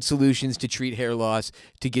medical-grade solutions to treat hair loss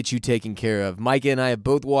to get you taken care of. Micah and I have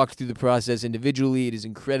both walked through the process individually. It is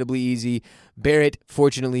incredibly easy. Barrett,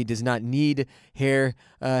 fortunately, does not need hair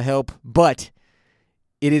help, but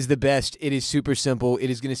it is the best. It is super simple.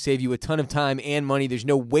 It is going to save you a ton of time and money. There's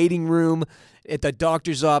no waiting room at the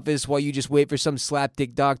doctor's office while you just wait for some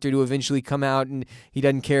slapdick doctor to eventually come out and he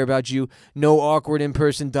doesn't care about you. No awkward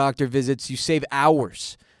in-person doctor visits. You save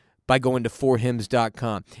hours by going to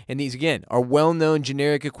 4hims.com. And these, again, are well-known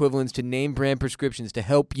generic equivalents to name brand prescriptions to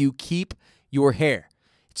help you keep your hair.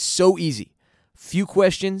 It's so easy. Few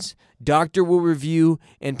questions, doctor will review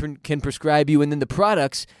and can prescribe you, and then the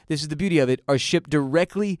products, this is the beauty of it, are shipped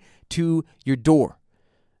directly to your door.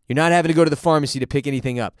 You're not having to go to the pharmacy to pick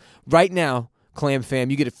anything up. Right now, Clam Fam,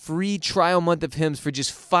 you get a free trial month of Hims for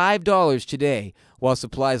just $5 today while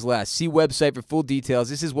supplies last. See website for full details.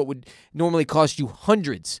 This is what would normally cost you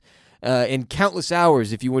hundreds and countless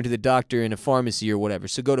hours if you went to the doctor in a pharmacy or whatever.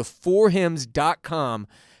 So go to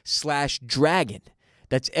 4hims.com/dragon.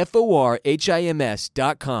 That's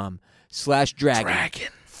FORHIMS.com/dragon.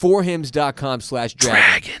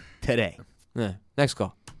 4hims.com/dragon today. Next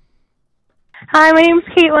call. Hi, my name's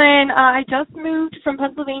Caitlin. I just moved from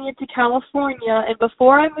Pennsylvania to California, and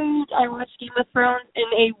before I moved, I watched Game of Thrones in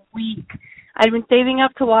a week. I'd been saving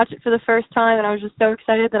up to watch it for the first time, and I was just so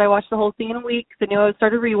excited that I watched the whole thing in a week because I knew I would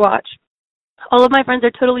start a rewatch. All of my friends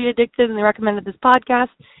are totally addicted, and they recommended this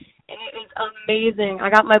podcast, and it is amazing.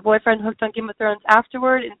 I got my boyfriend hooked on Game of Thrones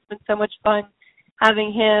afterward, and it's been so much fun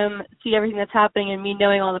having him see everything that's happening and me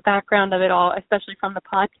knowing all the background of it all, especially from the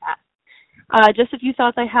podcast. Just a few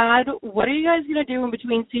thoughts I had. What are you guys going to do in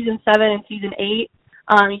between Season 7 and Season 8?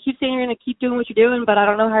 You keep saying you're going to keep doing what you're doing, but I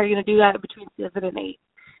don't know how you're going to do that between 7 and 8.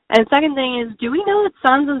 And the second thing is, do we know that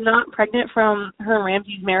Sansa's not pregnant from her and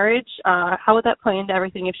Ramsay's marriage? How would that play into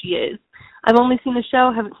everything if she is? I've only seen the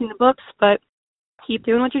show, haven't seen the books, but keep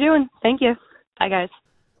doing what you're doing. Thank you. Bye, guys.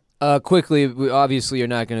 Quickly, we obviously are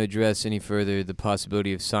not going to address any further the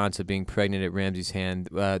possibility of Sansa being pregnant at Ramsay's hand.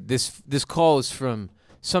 This call is from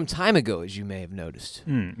some time ago, as you may have noticed.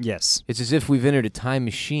 Yes. It's as if we've entered a time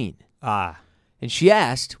machine. And she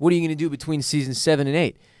asked, what are you going to do between Season 7 and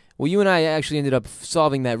 8? Well, you and I actually ended up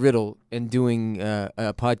solving that riddle and doing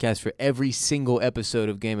a podcast for every single episode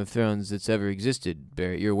of Game of Thrones that's ever existed.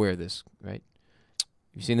 Barrett, you're aware of this, right?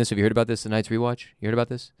 You seen this? Have you heard about this, the Night's Rewatch? You heard about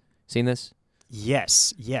this? Seen this?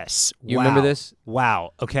 Yes. You remember this?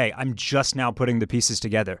 Wow. Okay, I'm just now putting the pieces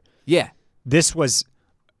together. Yeah. This was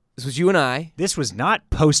you and I. This was not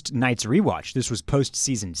post Night's Rewatch. This was post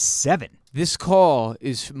Season 7. This call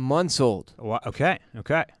is months old. Okay.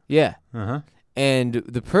 Yeah. Uh-huh. And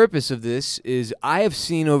the purpose of this is I have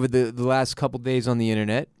seen over the last couple days on the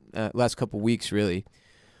internet, last couple weeks really,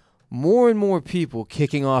 more and more people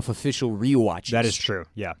kicking off official rewatches. That is true,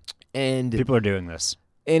 yeah. And people are doing this.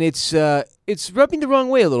 And it's rubbing the wrong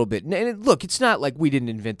way a little bit. And look, it's not like we didn't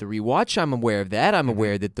invent the rewatch. I'm aware of that. I'm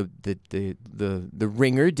aware that the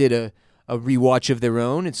Ringer did a rewatch of their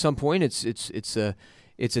own at some point. It's a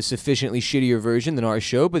sufficiently shittier version than our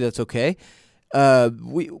show, but that's okay.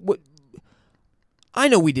 I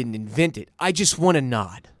know we didn't invent it. I just want a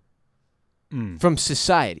nod from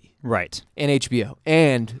society, right, and HBO,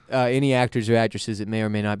 and any actors or actresses that may or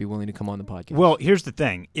may not be willing to come on the podcast. Well, here's the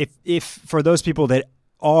thing: if for those people that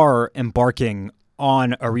are embarking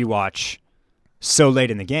on a rewatch so late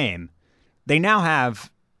in the game, they now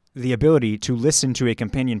have the ability to listen to a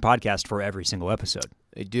companion podcast for every single episode.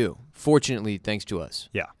 They do. Fortunately, thanks to us.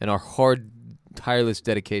 Yeah. And our hard, tireless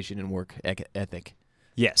dedication and work ethic.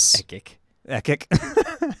 Yes. Ethic.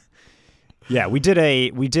 Yeah, we did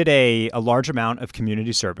a large amount of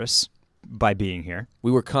community service by being here.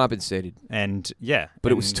 We were compensated.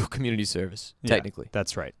 But it was still community service, technically.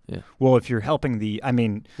 That's right. Yeah. Well, if you're helping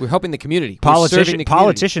we're helping the community.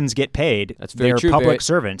 Politicians get paid. That's very true, They're public Barrett.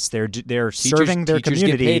 servants. They're serving their teachers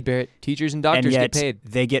community. Get paid, Barrett. Teachers and doctors and yet get paid.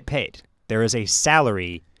 They get paid. There is a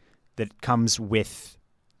salary that comes with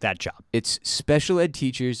that job. It's special ed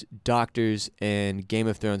teachers, doctors, and Game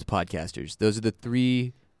of Thrones podcasters. Those are the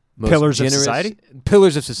three most pillars generous, of society?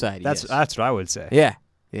 Pillars of society, That's what I would say. Yeah.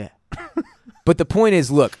 But the point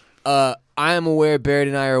is, look, I am aware, Barrett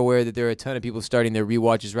and I are aware that there are a ton of people starting their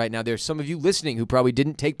rewatches right now. There are some of you listening who probably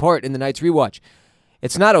didn't take part in the night's rewatch.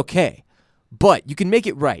 It's not okay, but you can make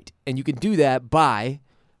it right, and you can do that by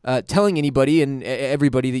telling anybody and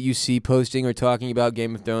everybody that you see posting or talking about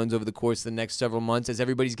Game of Thrones over the course of the next several months. As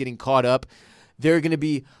everybody's getting caught up, there are going to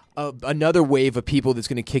be another wave of people that's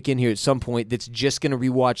going to kick in here at some point that's just going to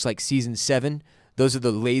rewatch like Season 7, Those are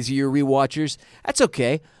the lazier rewatchers. That's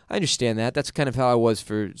okay. I understand that. That's kind of how I was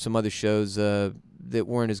for some other shows that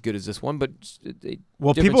weren't as good as this one. But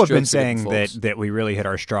people have been saying that we really hit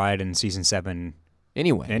our stride in season 7.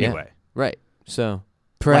 Anyway, yeah. Right. So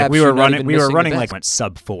perhaps like we were running like went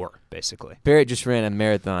sub 4 basically. Barrett just ran a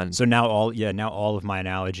marathon. So now all of my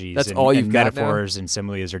analogies and metaphors and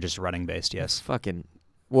similes are just running based. Yes. Fucking.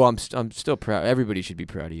 Well, I'm still proud. Everybody should be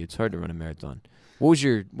proud of you. It's hard to run a marathon. What was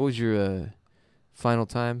your final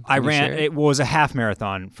time? It was a half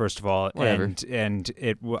marathon, first of all. Whatever.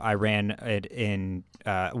 I ran it in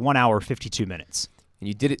 1 hour 52 minutes. And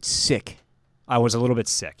you did it sick. I was a little bit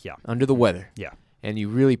sick. Yeah. Under the weather. Yeah. And you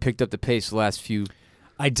really picked up the pace the last few.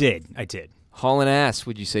 I did. Hauling ass,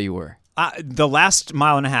 would you say you were? The last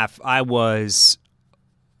mile and a half, I was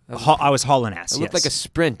hauling ass. It looked like a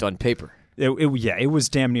sprint on paper. It was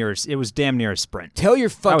damn near a sprint. Tell your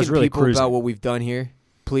fucking really people cruising. about what we've done here,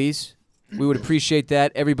 please. We would appreciate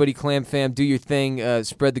that. Everybody, Clam fam, do your thing.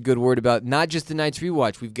 Spread the good word about not just the Night's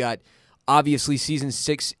Rewatch. We've got obviously season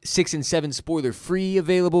 6 and 7 spoiler free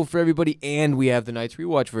available for everybody, and we have the Night's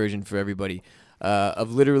Rewatch version for everybody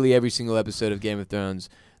of literally every single episode of Game of Thrones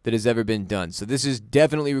that has ever been done. So this is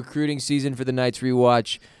definitely recruiting season for the Night's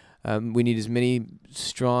Rewatch. We need as many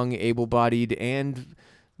strong, able-bodied, and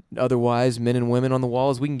otherwise men and women on the wall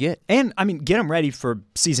as we can get. And, I mean, get them ready for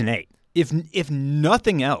season 8. If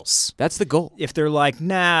nothing else. That's the goal. If they're like,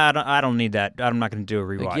 nah, I don't need that. I'm not going to do a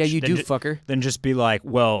rewatch. Like, yeah, you do, fucker. Then just be like,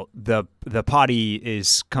 well, the potty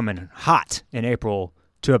is coming hot in April,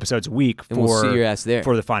 2 episodes a week and we'll see your ass there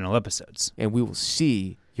for the final episodes. And we will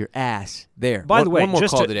see your ass there. By the way, one more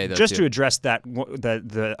just call today, though, to address that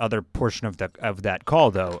the other portion of that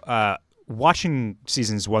call though, watching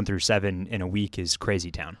seasons 1 through 7 in a week is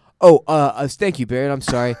crazy town. Oh, thank you, Barrett. I'm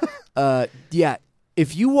sorry. Yeah,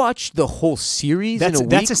 if you watch the whole series in a week,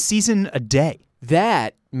 that's a season a day.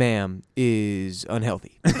 That, ma'am, is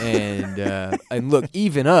unhealthy. And look,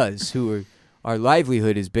 even us who our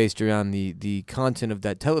livelihood is based around the content of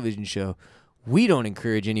that television show, we don't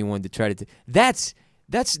encourage anyone to try to. That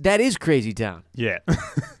is crazy town. Yeah.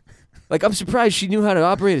 Like, I'm surprised she knew how to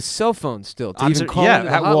operate a cell phone still. To even call into the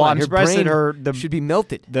hotline. Well, I'm her surprised brain that should be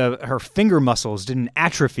melted. Her finger muscles didn't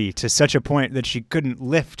atrophy to such a point that she couldn't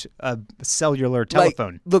lift a cellular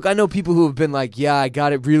telephone. Like, look, I know people who have been like, yeah, I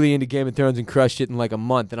got it really into Game of Thrones and crushed it in like a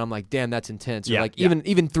month. And I'm like, damn, that's intense. Or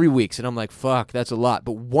even 3 weeks. And I'm like, fuck, that's a lot.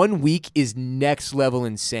 But 1 week is next level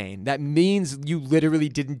insane. That means you literally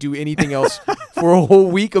didn't do anything else for a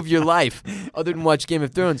whole week of your life other than watch Game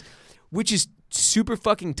of Thrones, which is super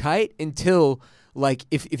fucking tight until, like,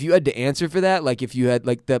 if you had to answer for that, like if you had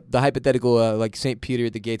like the hypothetical like St. Peter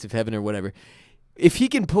at the gates of heaven or whatever, if he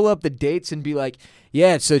can pull up the dates and be like,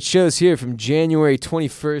 yeah, so it shows here from January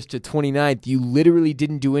 21st to 29th, you literally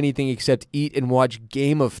didn't do anything except eat and watch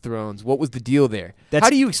Game of Thrones. What was the deal there? How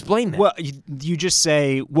do you explain that? Well, you just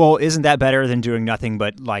say, well, isn't that better than doing nothing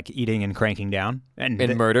but like eating and cranking down? And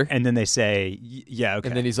murder. And then they say, yeah, okay.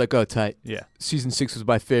 And then he's like, oh, tight. Yeah. Season 6 was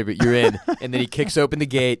my favorite. You're in. And then he kicks open the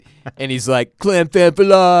gate and he's like, Clam fan for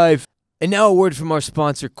life. And now a word from our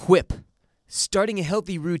sponsor, Quip. Starting a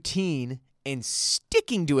healthy routine and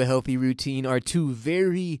sticking to a healthy routine are two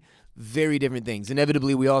very, very different things.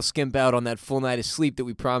 Inevitably, we all skimp out on that full night of sleep that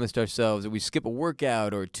we promised ourselves, or we skip a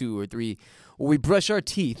workout or 2 or 3, or we brush our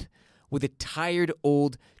teeth with a tired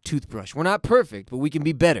old toothbrush. We're not perfect, but we can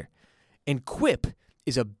be better. And Quip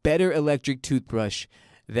is a better electric toothbrush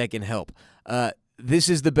that can help. This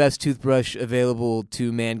is the best toothbrush available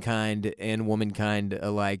to mankind and womankind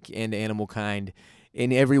alike, and animal kind,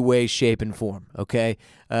 in every way, shape, and form, okay?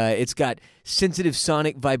 It's got sensitive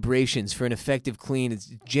sonic vibrations for an effective clean.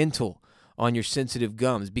 It's gentle on your sensitive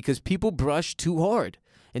gums because people brush too hard.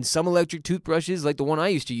 And some electric toothbrushes, like the one I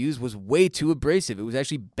used to use, was way too abrasive. It was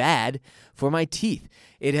actually bad for my teeth.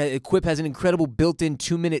 Quip has an incredible built-in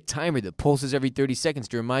 2-minute timer that pulses every 30 seconds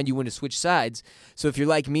to remind you when to switch sides. So if you're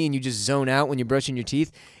like me and you just zone out when you're brushing your teeth,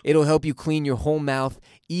 it'll help you clean your whole mouth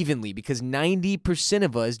evenly because 90%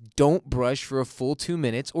 of us don't brush for a full 2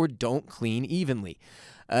 minutes or don't clean evenly.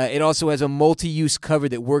 It also has a multi-use cover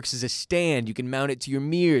that works as a stand. You can mount it to your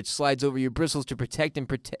mirror. It slides over your bristles to protect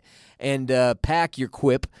and pack your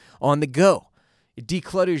Quip on the go. It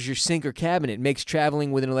declutters your sink or cabinet. It makes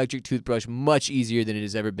traveling with an electric toothbrush much easier than it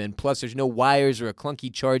has ever been. Plus, there's no wires or a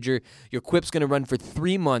clunky charger. Your Quip's going to run for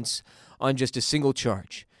 3 months on just a single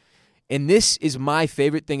charge. And this is my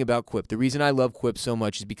favorite thing about Quip. The reason I love Quip so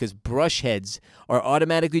much is because brush heads are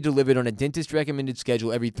automatically delivered on a dentist-recommended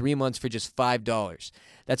schedule every 3 months for just $5.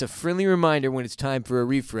 That's a friendly reminder when it's time for a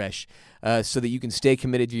refresh so that you can stay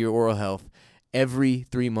committed to your oral health every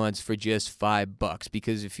 3 months for just $5.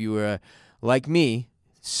 Because if you are like me,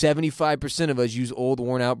 75% of us use old,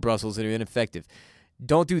 worn-out Brussels that are ineffective.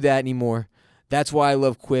 Don't do that anymore. That's why I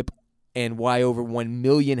love Quip and why over 1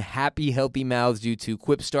 million happy, healthy mouths do too.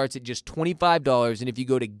 Quip starts at just $25, and if you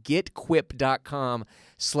go to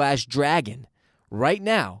getquip.com/dragon right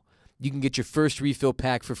now, you can get your first refill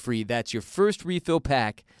pack for free. That's your first refill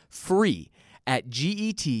pack free at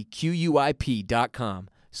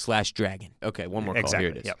getquip.com/dragon. Okay, one more call. Exactly.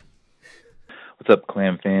 Here it is. Yep. What's up,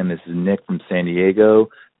 Clam fam? This is Nick from San Diego.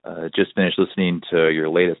 Just finished listening to your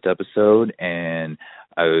latest episode, and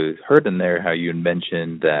I heard in there how you had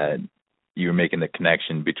mentioned that you were making the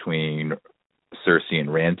connection between Cersei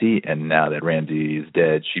and Ramsay, and now that Ramsay is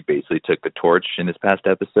dead, she basically took the torch in this past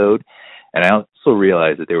episode. And I also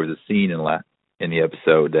realized that there was a scene in the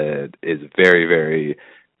episode that is very, very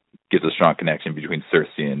gives a strong connection between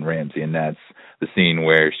Cersei and Ramsay, and that's the scene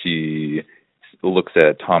where she looks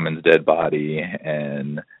at Tommen's dead body,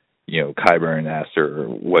 and Qyburn asks her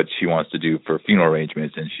what she wants to do for funeral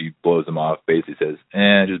arrangements, and she blows him off, basically says,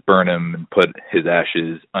 just burn him and put his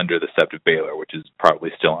ashes under the septic baler, which is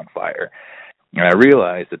probably still on fire. And I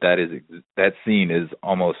realized that scene is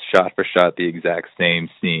almost shot for shot the exact same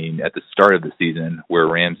scene at the start of the season where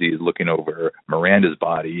Ramsay is looking over Miranda's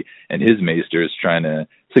body, and his maester is trying to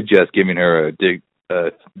suggest giving her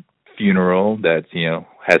a funeral that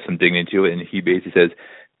has some dignity to it, and he basically says,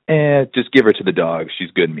 just give her to the dog.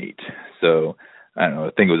 She's good meat. So, I don't know.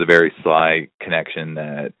 I think it was a very sly connection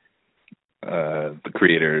that the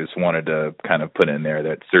creators wanted to kind of put in there,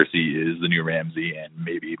 that Cersei is the new Ramsay and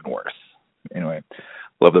maybe even worse. Anyway,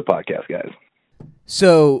 love the podcast, guys.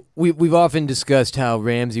 So we've often discussed how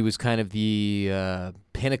Ramsay was kind of the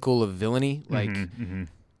pinnacle of villainy.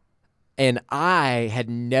 And I had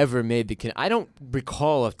never made I don't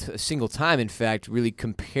recall a single time, in fact, really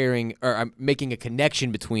comparing or making a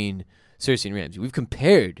connection between Cersei and Ramsay. We've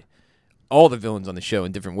compared all the villains on the show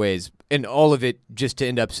in different ways, and all of it just to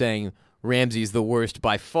end up saying Ramsay is the worst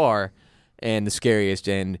by far and the scariest.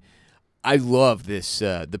 And I love this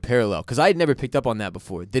the parallel because I had never picked up on that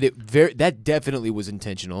before. That definitely was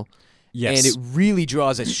intentional. Yes, and it really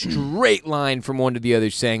draws a straight line from one to the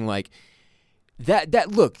other, saying like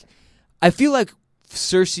that. Look. I feel like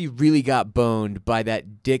Cersei really got boned by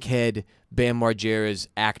that dickhead Bam Margera's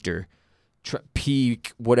actor, P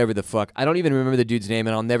whatever the fuck. I don't even remember the dude's name,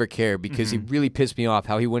 and I'll never care because he really pissed me off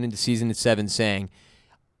how he went into season 7 saying,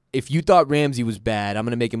 if you thought Ramsay was bad, I'm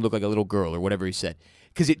going to make him look like a little girl or whatever he said.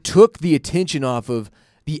 Because it took the attention off of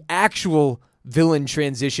the actual villain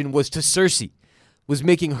transition was to Cersei. Was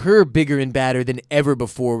making her bigger and badder than ever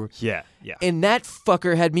before. Yeah. And that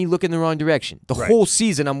fucker had me look in the wrong direction. The whole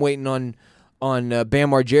season I'm waiting on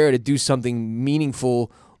Bam Margera to do something meaningful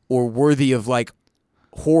or worthy of like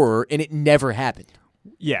horror, and it never happened.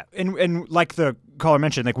 Yeah, and like the caller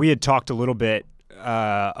mentioned, like we had talked a little bit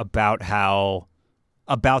about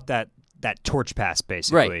that torch pass,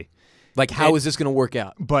 basically. Right. Like, how is this going to work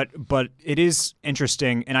out? But it is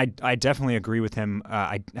interesting, and I definitely agree with him.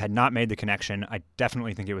 I had not made the connection. I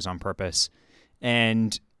definitely think it was on purpose,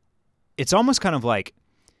 and it's almost kind of like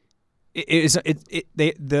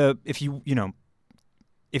if you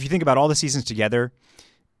think about all the seasons together,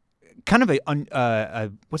 kind of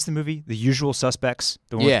a what's the movie? The Usual Suspects,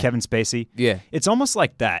 the one with Kevin Spacey. Yeah, it's almost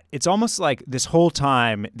like that. It's almost like this whole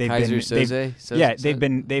time they've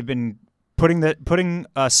been putting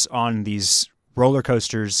us on these roller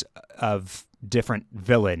coasters of different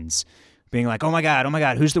villains, being like, oh my god,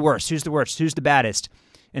 who's the worst, who's the baddest,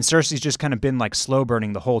 and Cersei's just kind of been like slow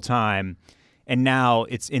burning the whole time, and now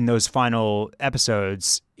it's in those final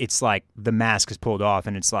episodes, it's like the mask is pulled off,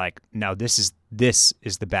 and it's like, now this is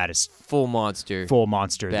the baddest full monster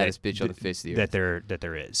baddest bitch on the face of the earth that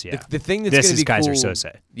there is. Yeah, the thing that's going to be Kaiser cool,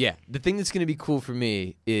 Sose. Yeah, the thing that's going to be cool for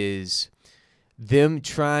me is them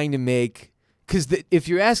trying to make. Because if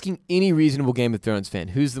you're asking any reasonable Game of Thrones fan,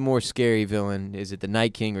 who's the more scary villain? Is it the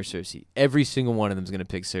Night King or Cersei? Every single one of them is going to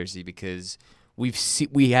pick Cersei because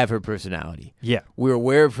we have her personality. Yeah, we're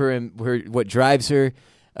aware of her and what drives her,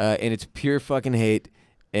 and it's pure fucking hate.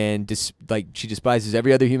 And she despises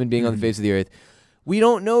every other human being on the face of the earth. We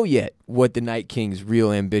don't know yet what the Night King's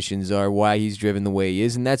real ambitions are, why he's driven the way he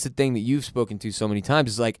is, and that's the thing that you've spoken to so many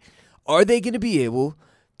times. Is like, are they going to be able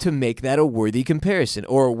to make that a worthy comparison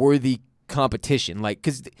or a worthy competition? Like,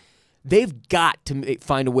 because they've got to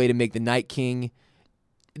find a way to make the Night King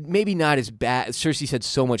maybe not as bad. Cersei's had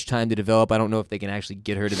so much time to develop. I don't know if they can actually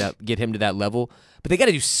get him to that level, but they got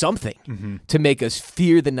to do something to make us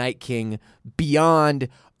fear the Night King beyond,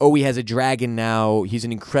 oh, he has a dragon now, he's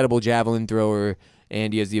an incredible javelin thrower,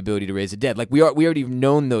 and he has the ability to raise the dead. Like, we already have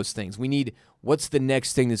known those things. We need What's the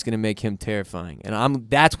next thing that's going to make him terrifying? And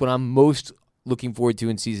that's what I'm most looking forward to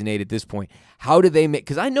in season 8 at this point. How do they make?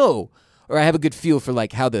 Because I know, or I have a good feel for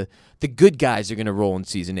like how the good guys are going to roll in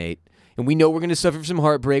season 8. And we know we're going to suffer some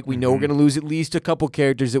heartbreak. We know we're going to lose at least a couple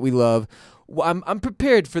characters that we love. Well, I'm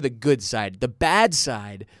prepared for the good side. The bad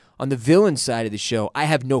side, on the villain side of the show, I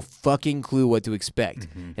have no fucking clue what to expect,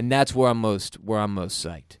 and that's where I'm most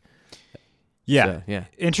psyched. Yeah, so, yeah.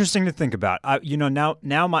 Interesting to think about.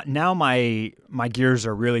 Now my gears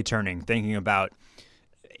are really turning, thinking about,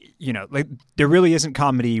 like there really isn't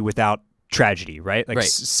comedy without tragedy, right? Like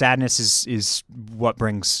sadness is what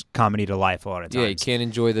brings comedy to life a lot of times. Yeah, you can't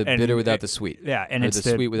enjoy the bitter without the sweet. Yeah, and it's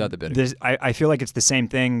the sweet without the bitter. I feel like it's the same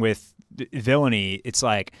thing with villainy. It's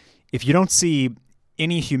like if you don't see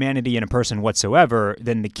any humanity in a person whatsoever,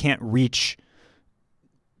 then they can't reach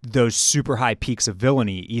those super high peaks of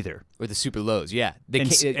villainy either. Or the super lows, yeah. You're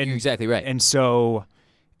exactly right. And so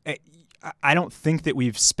I don't think that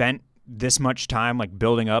we've spent this much time like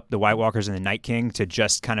building up the White Walkers and the Night King to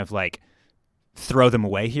just kind of like throw them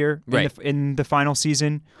away here in the final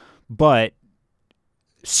season. But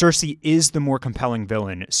Cersei is the more compelling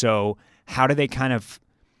villain. So how do they kind of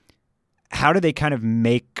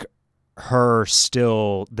make her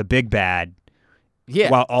still the big bad,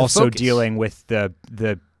 while also dealing with the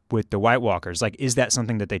White Walkers? Like, is that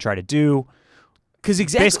something that they try to do? Because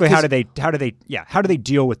basically, how do they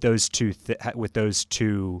deal with those two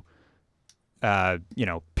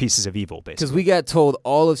pieces of evil? Basically, because we got told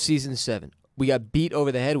all of season 7. We got beat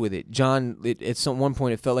over the head with it. John, at some one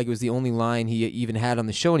point, it felt like it was the only line he even had on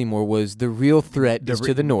the show anymore was the real threat is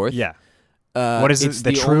to the north. Yeah. What is it's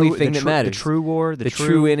the only thing that matters. The true war. The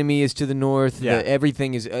true enemy is to the north. Yeah.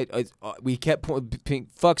 Everything is. We kept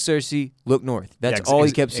fuck Cersei. Look north. That's all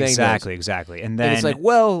he kept saying. Exactly. And then it's like,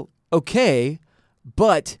 well, okay,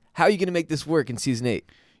 but how are you going to make this work in season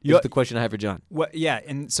 8? That's the question I have for John. Well, yeah,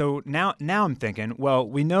 and so now I'm thinking, well,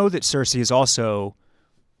 we know that Cersei is also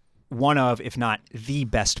one of, if not the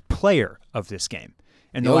best player of this game.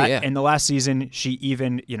 In the last season, she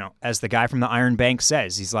even, as the guy from the Iron Bank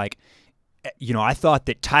says, he's like, I thought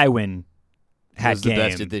that Tywin had the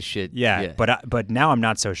best at this shit. Yeah. But now I'm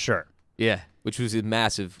not so sure. Yeah, which was a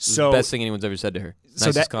massive, the best thing anyone's ever said to her.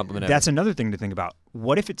 Nicest compliment ever. That's another thing to think about.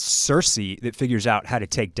 What if it's Cersei that figures out how to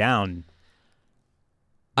take down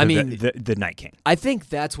the Night King? I think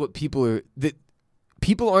that's what people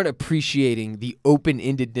aren't appreciating the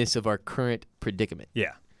open-endedness of our current predicament.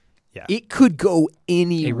 Yeah. It could go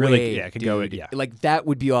any way. It could go. Yeah. Like, that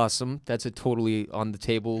would be awesome. That's a totally on the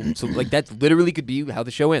table. So, like, that literally could be how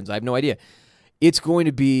the show ends. I have no idea. It's going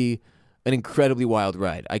to be an incredibly wild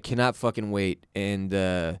ride. I cannot fucking wait. And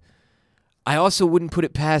I also wouldn't put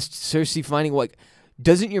it past Cersei finding, like,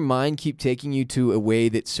 doesn't your mind keep taking you to a way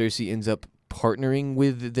that Cersei ends up partnering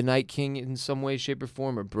with the Night King in some way, shape, or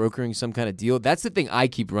form, or brokering some kind of deal? That's the thing I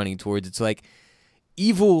keep running towards. It's like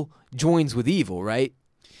evil joins with evil, right?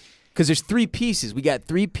 Because there's 3 pieces. We got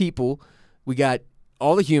 3 people. We got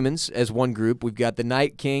all the humans as one group. We've got the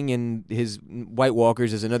Night King and his White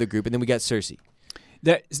Walkers as another group, and then we got Cersei.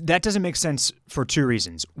 That doesn't make sense for 2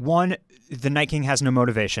 reasons. One, the Night King has no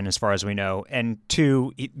motivation as far as we know, and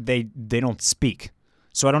 2, they don't speak.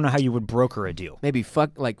 So I don't know how you would broker a deal. Maybe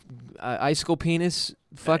icicle penis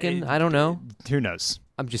fucking? I don't know. Who knows?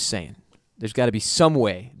 I'm just saying. There's got to be some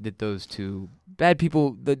way that those 2 bad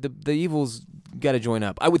people, the evils, got to join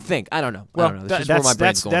up. I would think. I don't know. Well, I don't know. That's just where my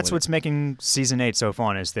brain's going that's what's making season 8 so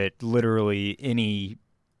fun, is that literally any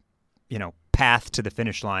path to the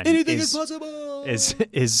finish line is possible.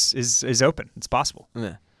 Is open. It's possible.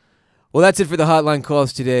 Yeah. Well, that's it for the hotline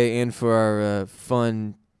calls today, and for our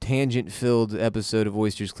fun tangent-filled episode of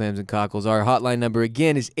Oysters, Clams, and Cockles. Our hotline number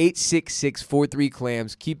again is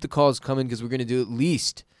 866-43-CLAMS. Keep the calls coming, because we're going to do at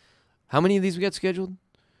least, how many of these we got scheduled?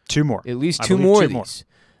 2 more. At least 2 more of these.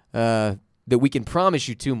 That we can promise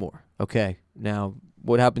you 2 more. Okay. Now,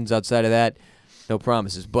 what happens outside of that, no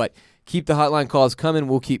promises. But keep the hotline calls coming.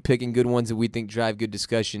 We'll keep picking good ones that we think drive good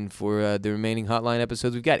discussion for the remaining hotline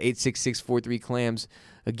episodes. We've got 866-43-CLAMS.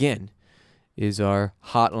 Again, is our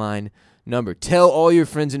hotline number. Tell all your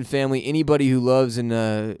friends and family, anybody who loves and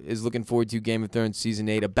is looking forward to Game of Thrones Season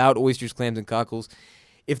 8, about Oysters, Clams, and Cockles.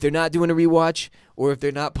 If they're not doing a rewatch, or if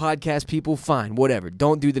they're not podcast people, fine, whatever.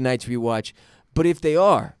 Don't do the night's rewatch. But if they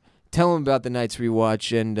are, tell them about the night's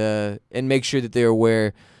rewatch, and make sure that they're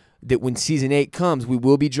aware that when Season 8 comes, we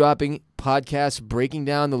will be dropping podcasts breaking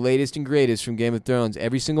down the latest and greatest from Game of Thrones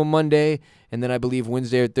every single Monday, and then I believe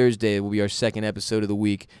Wednesday or Thursday will be our second episode of the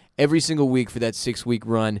week, every single week for that 6-week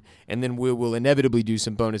run, and then we will inevitably do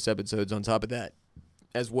some bonus episodes on top of that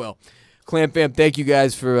as well. Clam fam, thank you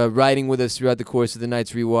guys for riding with us throughout the course of the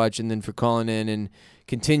night's rewatch, and then for calling in and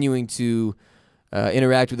continuing to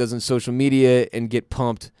interact with us on social media and get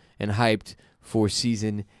pumped and hyped for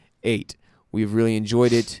Season 8. We've really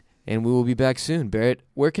enjoyed it, and we will be back soon. Barrett,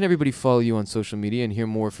 where can everybody follow you on social media and hear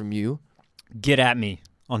more from you? Get at me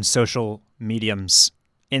on social mediums,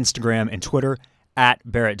 Instagram and Twitter, at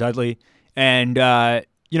Barrett Dudley. And,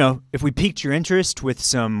 if we piqued your interest with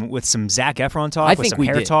some Zac Efron talk, with some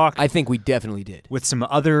hair talk. I think we definitely did. With some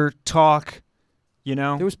other talk,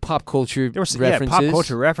 There was pop culture references. Yeah, pop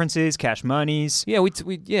culture references, Cash Moneys. Yeah, we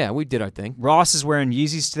did our thing. Ross is wearing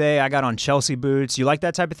Yeezys today. I got on Chelsea boots. You like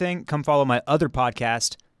that type of thing? Come follow my other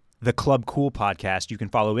podcast, the Club Cool Podcast. You can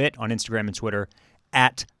follow it on Instagram and Twitter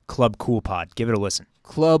at Club Cool Pod. Give it a listen.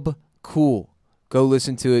 Club Cool. Go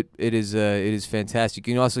listen to it. It is fantastic.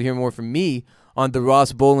 You can also hear more from me on the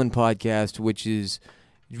Ross Bolin Podcast, which is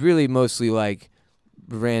really mostly like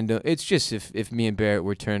random. It's just if me and Barrett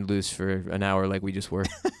were turned loose for an hour like we just were.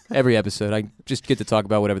 Every episode, I just get to talk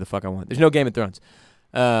about whatever the fuck I want. There's no Game of Thrones,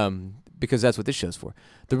 because that's what this show's for.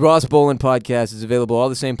 The Ross Bolin Podcast is available all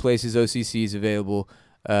the same places OCC is available,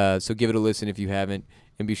 so give it a listen if you haven't,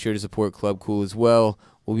 and be sure to support Club Cool as well.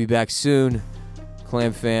 We'll be back soon.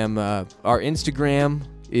 Clam fam, our Instagram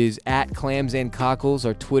is at Clams and Cockles.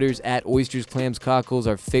 Our Twitter's at Oysters, Clams, Cockles.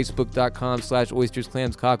 Our Facebook.com/Oysters,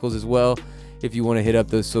 Clams, Cockles as well. If you want to hit up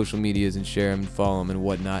those social medias and share them and follow them and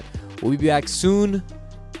whatnot. We'll be back soon.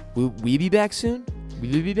 Will we be back soon?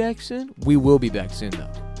 Will we be back soon? We will be back soon, though.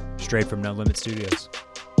 Straight from No Limit Studios.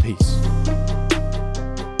 Peace.